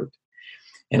much fruit.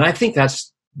 And I think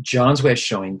that's John's way of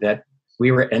showing that we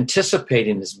were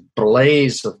anticipating this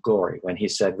blaze of glory when he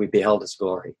said we beheld his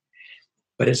glory.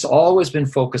 But it's always been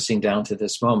focusing down to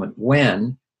this moment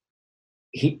when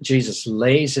Jesus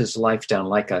lays his life down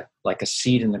like a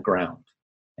seed in the ground.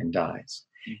 and dies.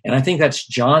 And I think that's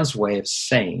John's way of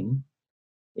saying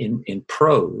in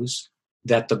prose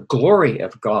that the glory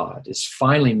of God is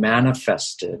finally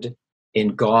manifested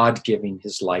in God giving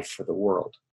his life for the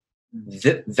world.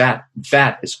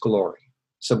 That is glory.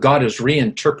 So God is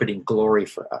reinterpreting glory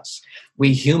for us.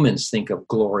 We humans think of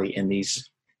glory in these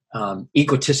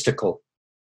egotistical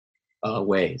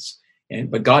ways,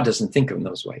 but God doesn't think of in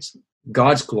those ways.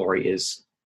 God's glory is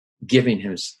giving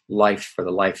his life for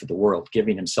the life of the world,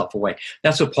 giving himself away.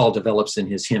 That's what Paul develops in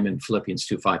his hymn in Philippians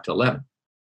 2:5-11.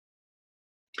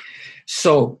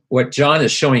 So what John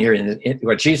is showing here,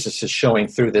 what Jesus is showing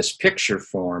through this picture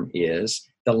form is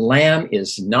the Lamb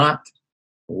is not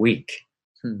weak.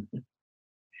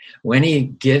 When he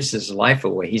gives his life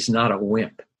away, he's not a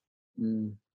wimp.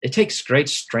 It takes great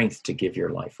strength to give your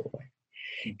life away.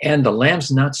 And the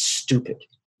Lamb's not stupid.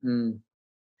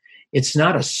 It's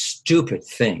not a stupid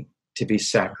thing to be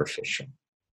sacrificial.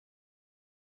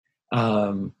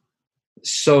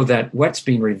 So that what's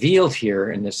being revealed here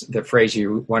in the phrase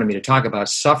you wanted me to talk about,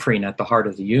 suffering at the heart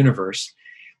of the universe,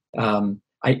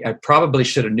 I probably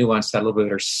should have nuanced that a little bit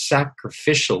better.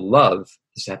 Sacrificial love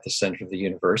is at the center of the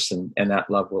universe, and that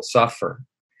love will suffer.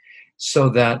 So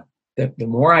that the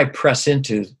more I press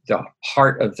into the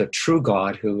heart of the true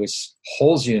God who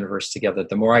holds the universe together,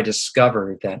 the more I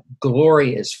discover that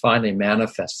glory is finally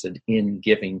manifested in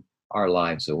giving our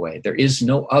lives away. There is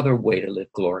no other way to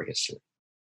live gloriously.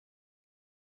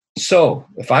 So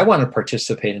if I want to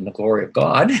participate in the glory of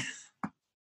God,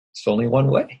 it's only one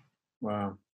way.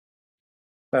 Wow.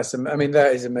 That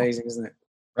is amazing, isn't it?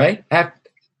 Right?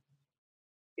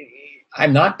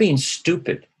 I'm not being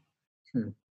stupid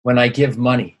when I give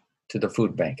money to the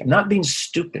food bank. I'm not being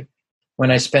stupid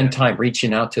when I spend time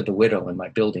reaching out to the widow in my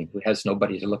building who has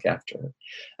nobody to look after her.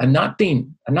 I'm not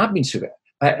being stupid.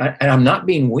 And I'm not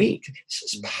being weak.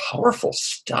 This is powerful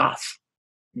stuff.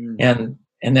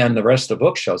 And then the rest of the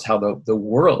book shows how the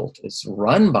world is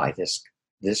run by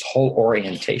this whole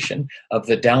orientation of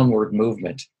the downward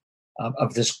movement,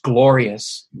 of this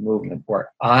glorious movement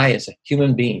where I, as a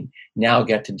human being, now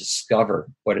get to discover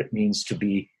what it means to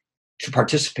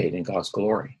participate in God's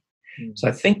glory. So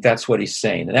I think that's what he's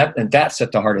saying, and that's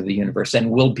at the heart of the universe and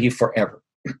will be forever.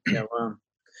 Yeah, wow.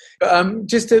 But,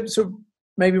 just to sort of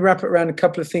maybe wrap it around a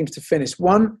couple of things to finish.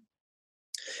 One,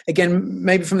 again,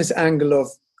 maybe from this angle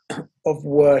of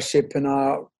worship and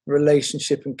our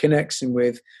relationship and connection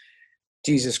with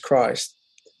Jesus Christ.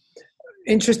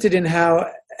 Interested in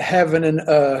how heaven and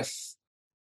earth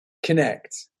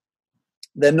connect.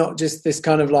 They're not just this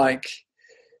kind of like,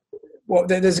 well,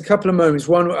 there's a couple of moments.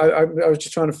 One, I was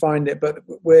just trying to find it, but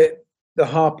where the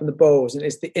harp and the bowls, and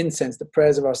it's the incense, the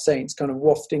prayers of our saints kind of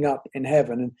wafting up in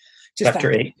heaven. And just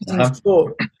Chapter 8.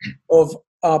 thought of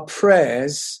our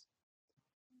prayers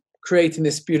creating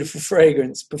this beautiful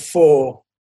fragrance before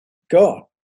God,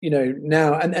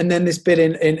 now. And then this bit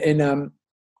in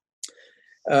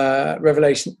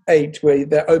Revelation 8, where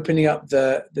they're opening up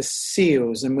the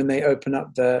seals, and when they open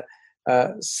up the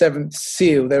seventh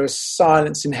seal, there was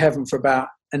silence in heaven for about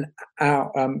an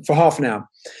hour, for half an hour.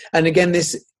 And again,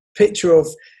 this picture of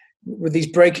with these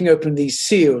breaking open these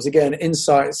seals, again,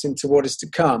 insights into what is to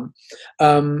come.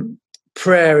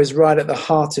 Prayer is right at the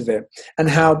heart of it, and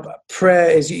how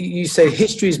prayer is, you say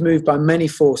history is moved by many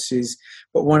forces,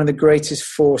 but one of the greatest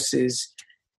forces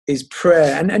is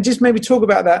prayer. And just maybe talk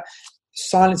about that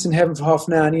silence in heaven for half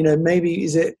an hour. And, maybe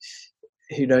is it,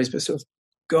 who knows, but sort of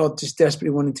God just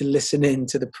desperately wanting to listen in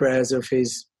to the prayers of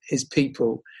his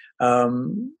people.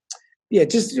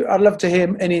 Just I'd love to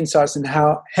hear any insights on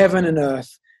how heaven and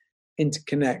earth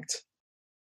interconnect.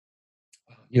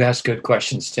 You ask good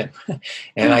questions, Tim,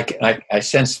 and I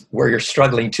sense where you're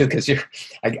struggling too, because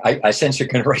I sense you're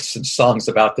going to write some songs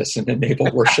about this and enable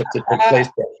worship to take place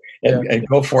there. And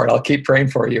go for it. I'll keep praying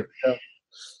for you.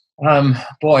 Yeah.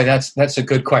 Boy, that's a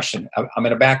good question. I'm going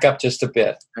to back up just a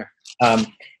bit.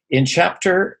 In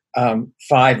chapter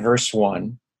 5, verse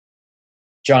 1,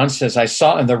 John says, "I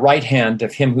saw in the right hand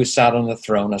of him who sat on the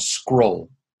throne a scroll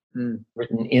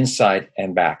written inside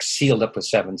and back, sealed up with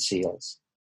 7 seals."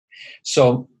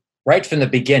 So right from the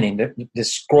beginning,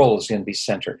 this scroll is going to be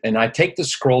centered. And I take the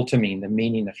scroll to mean the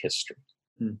meaning of history.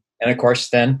 And of course,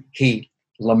 then he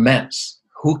laments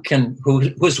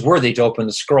who's worthy to open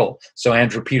the scroll. So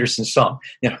Andrew Peterson's song,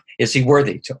 is he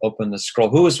worthy to open the scroll?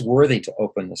 Who is worthy to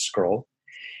open the scroll?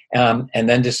 And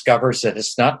then discovers that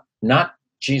it's not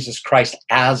Jesus Christ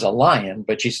as a lion,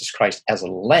 but Jesus Christ as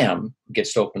a lamb who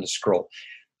gets to open the scroll.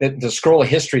 The scroll of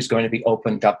history is going to be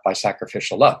opened up by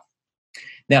sacrificial love.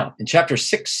 Now, in chapter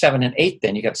 6, 7, and 8,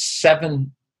 then you got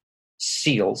 7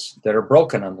 seals that are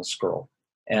broken on the scroll.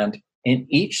 And in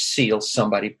each seal,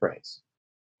 somebody prays.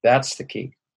 That's the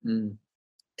key. Mm.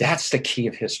 That's the key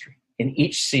of history. In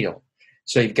each seal.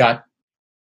 So you've got,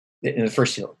 in the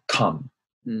first seal, come.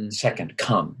 Second,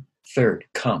 come. Third,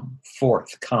 come.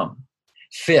 Fourth, come.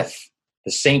 Fifth,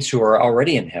 the saints who are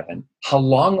already in heaven. How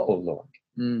long, O Lord?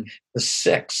 The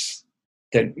sixth,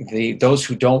 those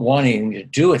who don't want anything to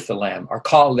do with the Lamb are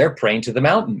called, they're praying to the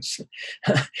mountains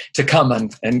to come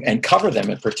and cover them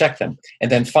and protect them.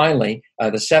 And then finally,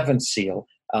 the seventh seal,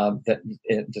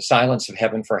 the silence of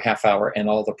heaven for a half hour and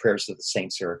all the prayers of the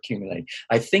saints are accumulating.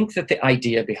 I think that the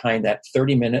idea behind that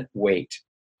 30-minute wait,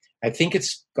 I think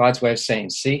it's God's way of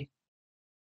saying, see,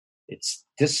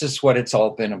 this is what it's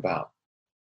all been about.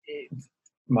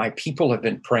 My people have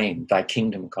been praying, thy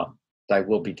kingdom come, thy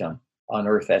will be done on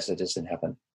earth as it is in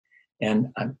heaven.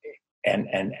 And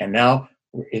now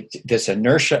this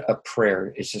inertia of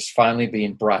prayer is just finally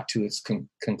being brought to its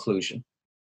conclusion.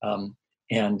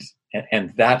 And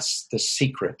that's the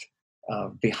secret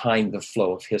behind the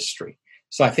flow of history.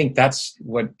 So I think that's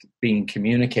what being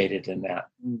communicated in that,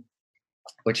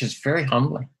 which is very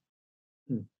humbling.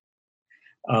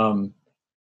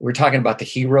 We're talking about the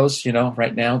heroes,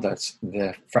 right now. That's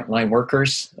the frontline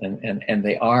workers, and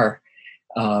they are.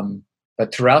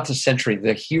 But throughout the century,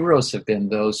 the heroes have been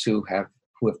those who have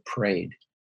prayed,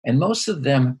 and most of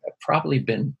them have probably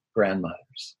been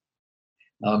grandmothers.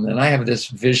 And I have this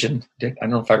vision, I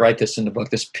don't know if I write this in the book,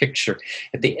 this picture.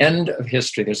 At the end of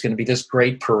history, there's going to be this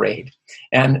great parade.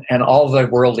 And all the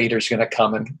world leaders are going to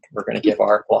come, and we're going to give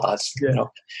our applause,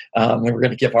 and we're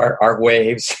going to give our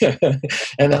waves.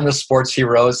 And then the sports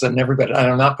heroes and everybody,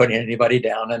 I'm not putting anybody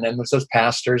down. And then there's those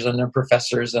pastors and the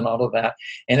professors and all of that.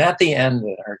 And at the end,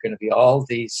 there are going to be all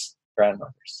these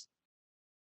grandmothers.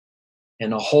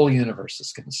 And the whole universe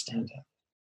is going to stand up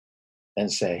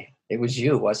and say, it was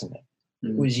you, wasn't it?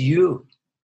 It was you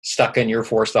stuck in your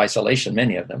forced isolation,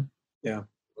 many of them. Yeah.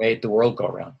 Made the world go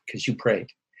around because you prayed.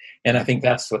 And I think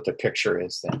that's what the picture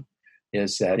is then,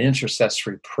 is that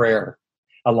intercessory prayer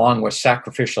along with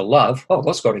sacrificial love. Oh,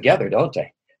 those go together, don't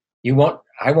they?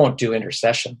 I won't do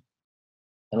intercession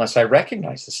unless I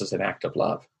recognize this is an act of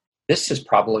love. This is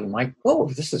probably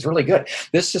this is really good.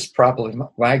 This is probably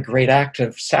my great act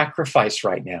of sacrifice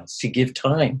right now, to give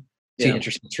time to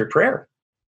intercessory prayer.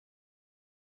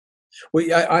 Well,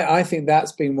 I think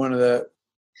that's been one of the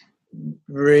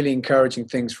really encouraging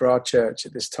things for our church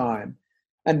at this time.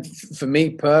 And for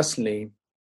me personally,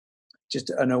 just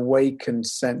an awakened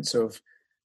sense of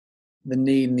the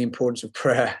need and the importance of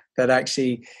prayer, that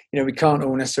actually, we can't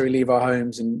all necessarily leave our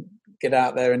homes and get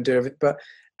out there and do everything, but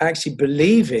actually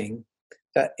believing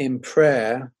that in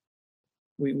prayer,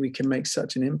 we can make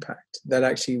such an impact, that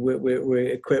actually we're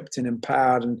equipped and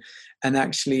empowered and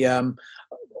actually,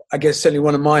 I guess certainly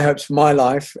one of my hopes for my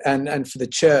life and for the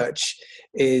church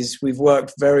is we've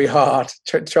worked very hard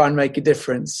to try and make a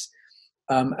difference.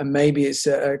 And maybe it's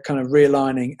a kind of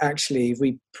realigning. Actually, if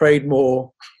we prayed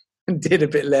more and did a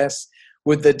bit less,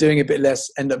 would the doing a bit less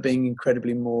end up being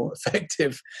incredibly more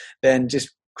effective than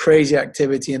just crazy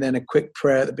activity and then a quick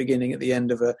prayer at the beginning, at the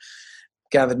end of a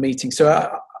gathered meeting? So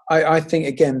I think,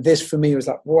 again, this for me was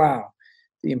like, wow,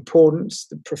 the importance,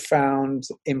 the profound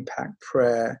impact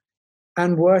prayer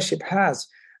and worship has.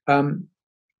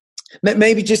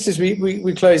 Maybe just as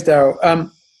we close,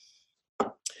 Daryl,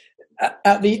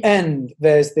 at the end,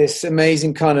 there's this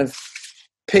amazing kind of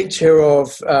picture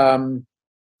of, the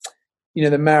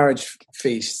marriage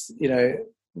feast,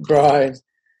 bride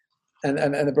and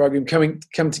the bridegroom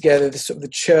come together, the sort of the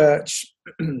church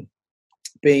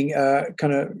being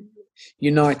kind of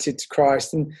united to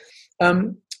Christ. And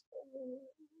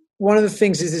one of the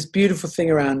things is this beautiful thing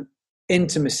around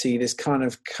intimacy, this kind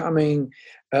of coming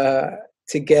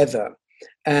together.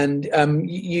 And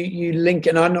you link,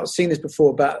 and I've not seen this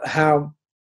before, about how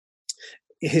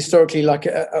historically, like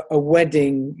a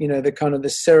wedding, the kind of the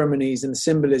ceremonies and the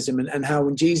symbolism, and how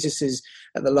when Jesus is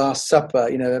at the Last Supper,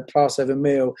 the Passover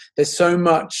meal, there's so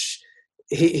much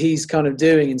he's kind of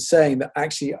doing and saying that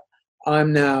actually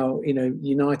I'm now,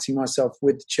 uniting myself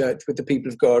with the church, with the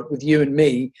people of God, with you and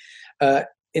me,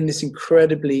 in this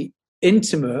incredibly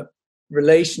intimate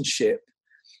relationship.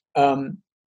 And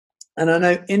I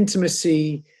know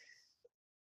intimacy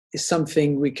is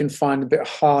something we can find a bit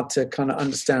hard to kind of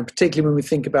understand, particularly when we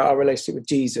think about our relationship with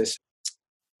Jesus.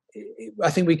 I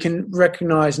think we can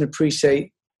recognize and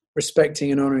appreciate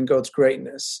respecting and honoring God's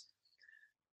greatness.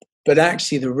 But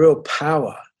actually the real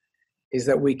power is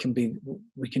that we can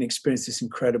experience this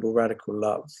incredible radical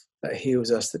love that heals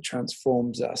us, that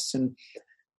transforms us. And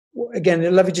again,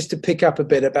 I'd love you just to pick up a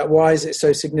bit about why is it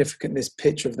so significant, this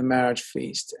picture of the marriage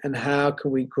feast, and how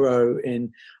can we grow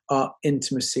in our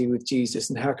intimacy with Jesus,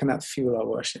 and how can that fuel our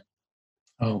worship?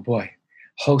 Oh boy,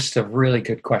 host of really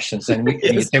good questions, and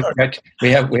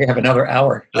we have another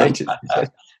hour, right?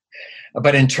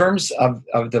 But in terms of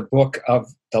the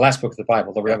last book of the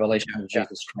Bible, the Revelation of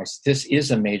Jesus Christ, this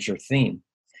is a major theme.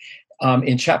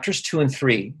 In chapters 2 and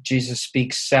 3, Jesus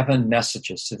speaks 7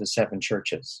 messages to the 7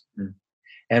 churches. Mm.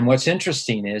 And what's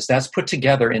interesting is that's put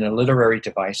together in a literary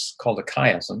device called a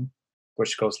chiasm,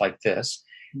 which goes like this.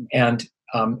 Mm.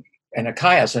 And in a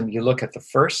chiasm, you look at the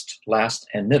first, last,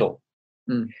 and middle.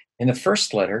 Mm. In the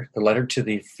first letter, the letter to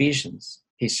the Ephesians,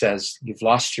 he says, you've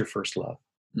lost your first love.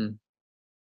 Mm.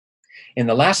 In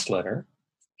the last letter,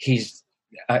 he's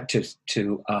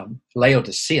to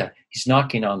Laodicea, he's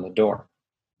knocking on the door.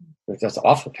 That's an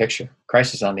awful picture.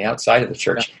 Christ is on the outside of the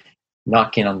church,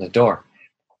 knocking on the door.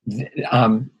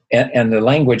 And the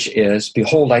language is,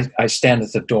 behold, I stand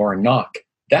at the door and knock.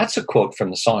 That's a quote from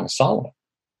the Song of Solomon,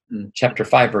 chapter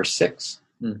 5, verse 6,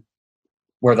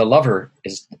 where the lover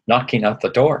is knocking at the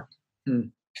door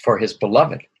for his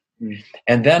beloved.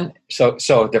 And then, so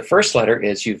the first letter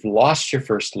is, you've lost your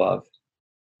first love.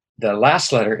 The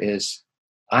last letter is,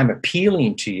 I'm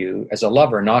appealing to you as a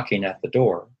lover knocking at the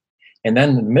door. And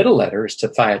then the middle letter is to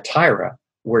Thyatira,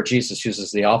 where Jesus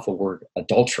uses the awful word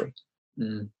adultery,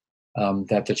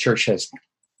 that the church has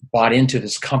bought into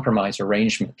this compromise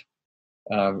arrangement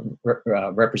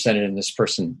represented in this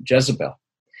person, Jezebel.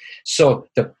 So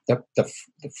the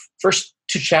first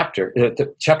 2 chapters,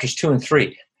 chapters 2 and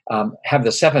 3, have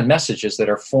the 7 messages that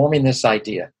are forming this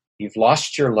idea. You've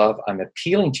lost your love. I'm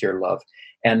appealing to your love.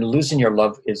 And losing your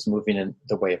love is moving in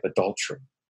the way of adultery.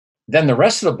 Then the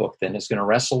rest of the book then is going to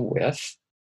wrestle with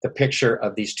the picture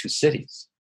of these 2 cities,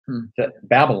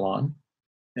 Babylon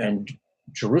and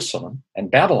Jerusalem.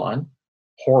 And Babylon,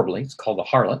 horribly, it's called the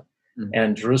harlot,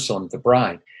 and Jerusalem, the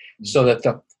bride. So that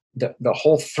the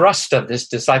whole thrust of this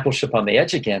discipleship on the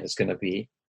edge again is going to be,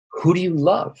 who do you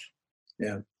love?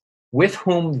 Yeah. With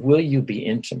whom will you be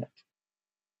intimate?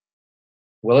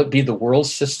 Will it be the world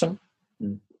system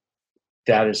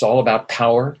that is all about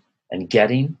power and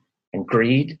getting and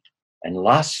greed and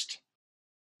lust,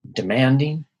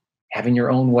 demanding, having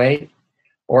your own way?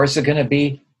 Or is it going to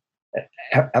be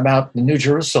about the New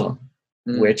Jerusalem,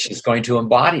 which is going to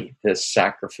embody this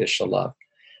sacrificial love?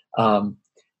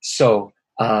 So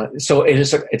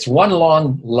it's one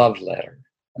long love letter.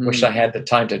 I wish I had the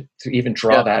time to even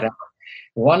draw that out.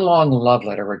 One long love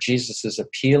letter where Jesus is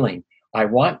appealing, I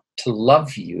want to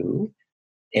love you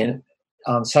in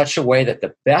such a way that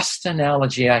the best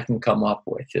analogy I can come up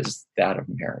with is that of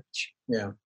marriage.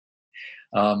 Yeah.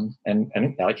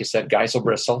 And like you said, guys will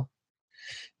bristle.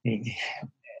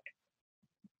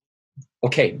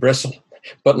 Okay, bristle,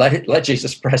 but let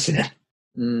Jesus press in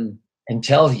and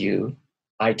tell you,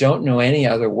 I don't know any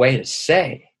other way to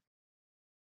say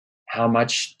how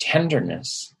much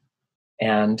tenderness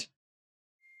and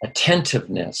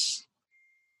attentiveness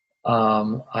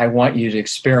I want you to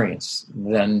experience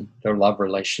than their love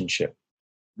relationship.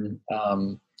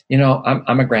 I'm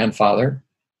a grandfather,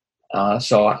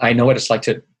 so I know what it's like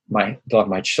to love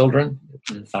my children,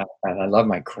 and I love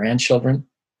my grandchildren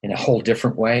in a whole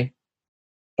different way,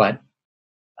 but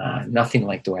nothing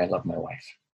like the way I love my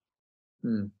wife.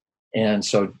 And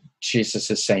so Jesus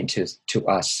is saying to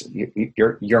us,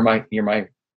 you're my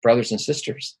brothers and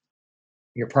sisters.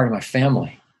 You're part of my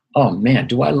family. Oh man,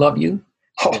 do I love you?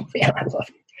 Oh man, I love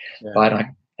you. Yeah. But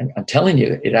I'm telling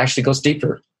you, it actually goes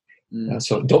deeper.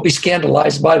 So don't be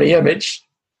scandalized by the image.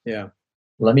 Yeah.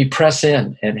 Let me press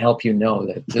in and help you know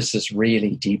that this is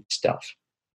really deep stuff.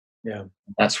 Yeah.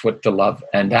 That's what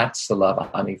that's the love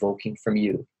I'm evoking from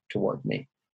you toward me.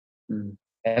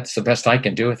 That's the best I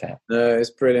can do with that. No,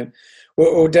 it's brilliant.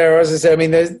 Well, Darryl, as I said, I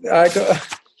mean, I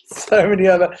got so many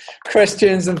other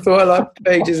questions and thought life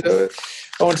pages that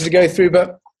I wanted to go through,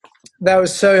 but that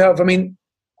was so helpful. I mean,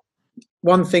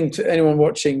 one thing to anyone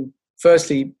watching,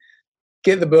 firstly,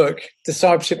 get the book,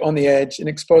 Discipleship on the Edge, an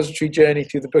expository journey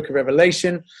through the book of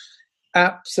Revelation.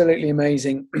 Absolutely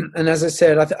amazing. And as I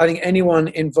said, I think anyone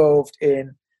involved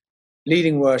in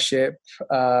leading worship,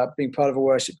 being part of a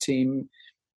worship team,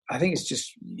 I think it's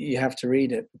just, you have to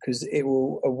read it because it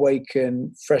will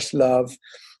awaken fresh love.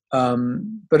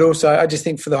 But also, I just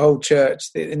think for the whole church,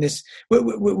 in this,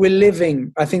 we're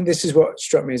living, I think this is what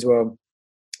struck me as well.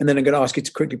 And then I'm going to ask you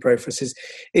to quickly pray for us,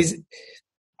 is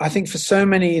I think for so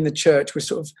many in the church,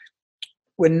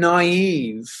 we're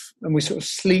naive and we sort of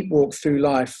sleepwalk through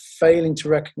life, failing to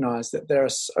recognize that there are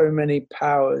so many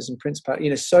powers and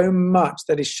principalities, so much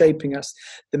that is shaping us.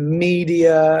 The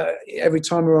media, every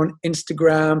time we're on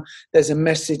Instagram, there's a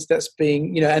message that's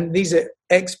being, and these are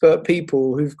expert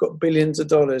people who've got billions of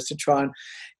dollars to try and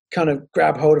kind of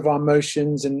grab hold of our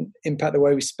emotions and impact the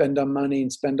way we spend our money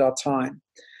and spend our time.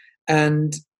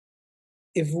 And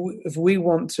if we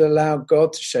want to allow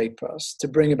God to shape us, to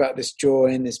bring about this joy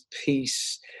and this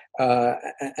peace,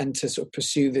 and to sort of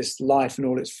pursue this life in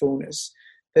all its fullness,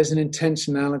 there's an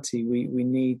intentionality we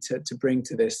need to bring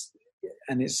to this.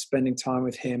 And it's spending time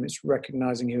with him, it's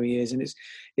recognizing who he is, and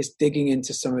it's digging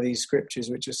into some of these scriptures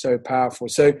which are so powerful.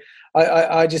 So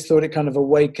I just thought it kind of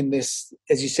awakened this,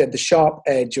 as you said, the sharp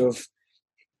edge of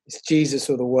it's Jesus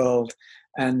or the world.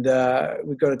 And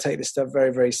we've got to take this stuff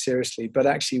very, very seriously. But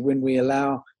actually, when we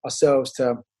allow ourselves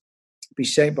to be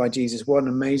shaped by Jesus, what an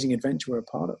amazing adventure we're a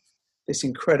part of. This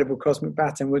incredible cosmic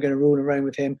pattern. We're going to rule and reign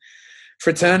with him for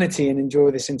eternity and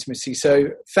enjoy this intimacy. So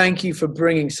thank you for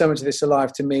bringing so much of this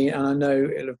alive to me. And I know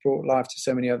it'll have brought life to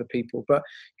so many other people. But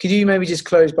could you maybe just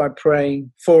close by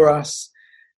praying for us?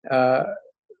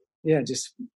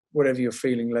 Just whatever you're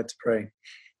feeling led to pray.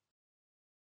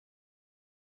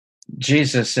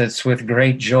 Jesus, it's with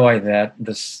great joy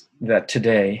that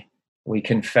today we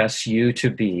confess you to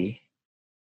be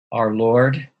our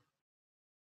Lord,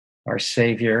 our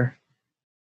Savior,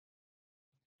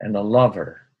 and the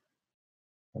lover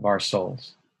of our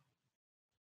souls.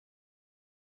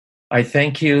 I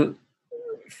thank you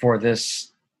for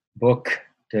this book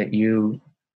that you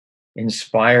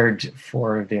inspired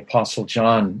for the Apostle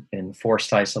John in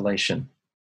forced isolation,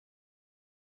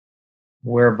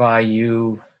 whereby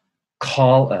you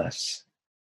call us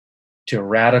to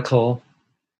radical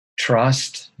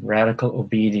trust, radical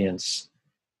obedience,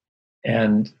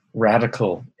 and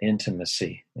radical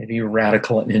intimacy. Maybe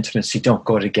radical and intimacy don't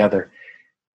go together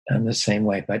in the same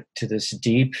way, but to this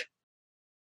deep,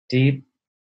 deep,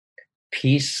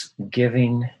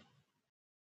 peace-giving,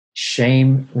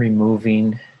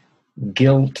 shame-removing,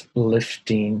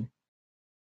 guilt-lifting,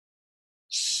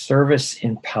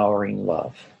 service-empowering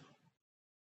love.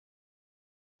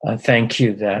 Thank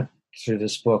you that through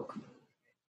this book,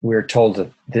 we're told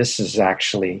that this is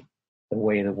actually the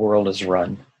way the world is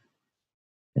run.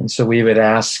 And so we would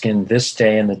ask in this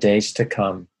day and the days to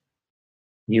come,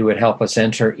 you would help us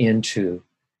enter into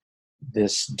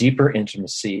this deeper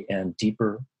intimacy and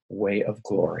deeper way of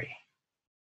glory.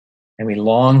 And we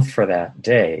long for that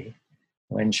day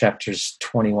when chapters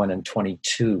 21 and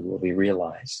 22 will be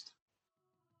realized,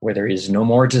 where there is no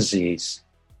more disease,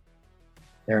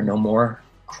 there are no more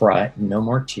cry, no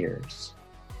more tears,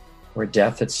 where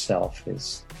death itself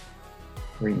is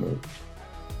removed,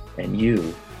 and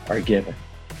you are given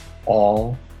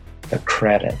all the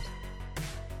credit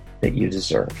that you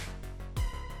deserve.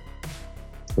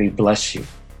 We bless you.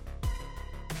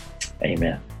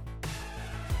 Amen.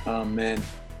 Amen.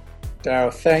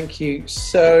 Darryl, thank you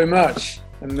so much.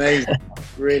 Amazing.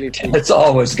 Really appreciate it. It's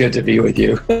always good to be with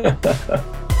you.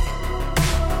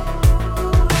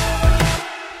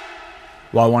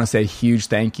 Well, I want to say a huge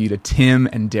thank you to Tim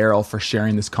and Darryl for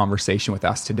sharing this conversation with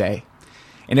us today.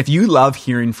 And if you love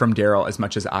hearing from Darryl as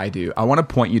much as I do, I want to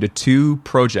point you to two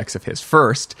projects of his.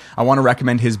 First, I want to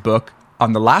recommend his book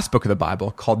on the last book of the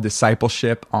Bible called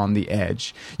Discipleship on the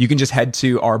Edge. You can just head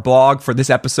to our blog for this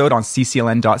episode on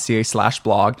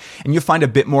ccln.ca/blog, and you'll find a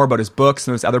bit more about his books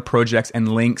and those other projects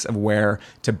and links of where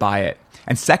to buy it.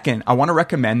 And second, I want to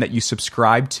recommend that you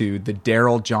subscribe to the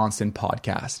Darryl Johnson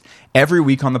podcast. Every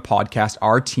week on the podcast,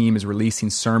 our team is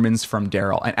releasing sermons from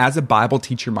Darryl. And as a Bible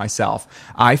teacher myself,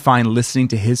 I find listening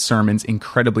to his sermons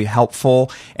incredibly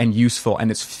helpful and useful, and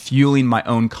it's fueling my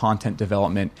own content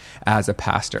development as a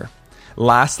pastor.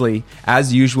 Lastly,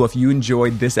 as usual, if you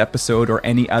enjoyed this episode or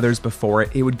any others before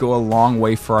it, it would go a long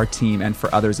way for our team and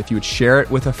for others if you would share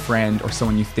it with a friend or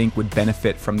someone you think would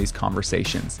benefit from these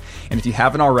conversations. And if you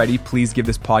haven't already, please give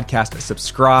this podcast a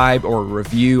subscribe or a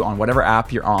review on whatever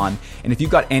app you're on. And if you've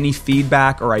got any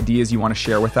feedback or ideas you want to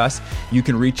share with us, you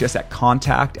can reach us at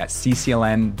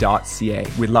contact@ccln.ca.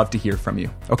 We'd love to hear from you.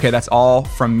 Okay, that's all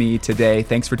from me today.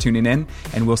 Thanks for tuning in,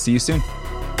 and we'll see you soon.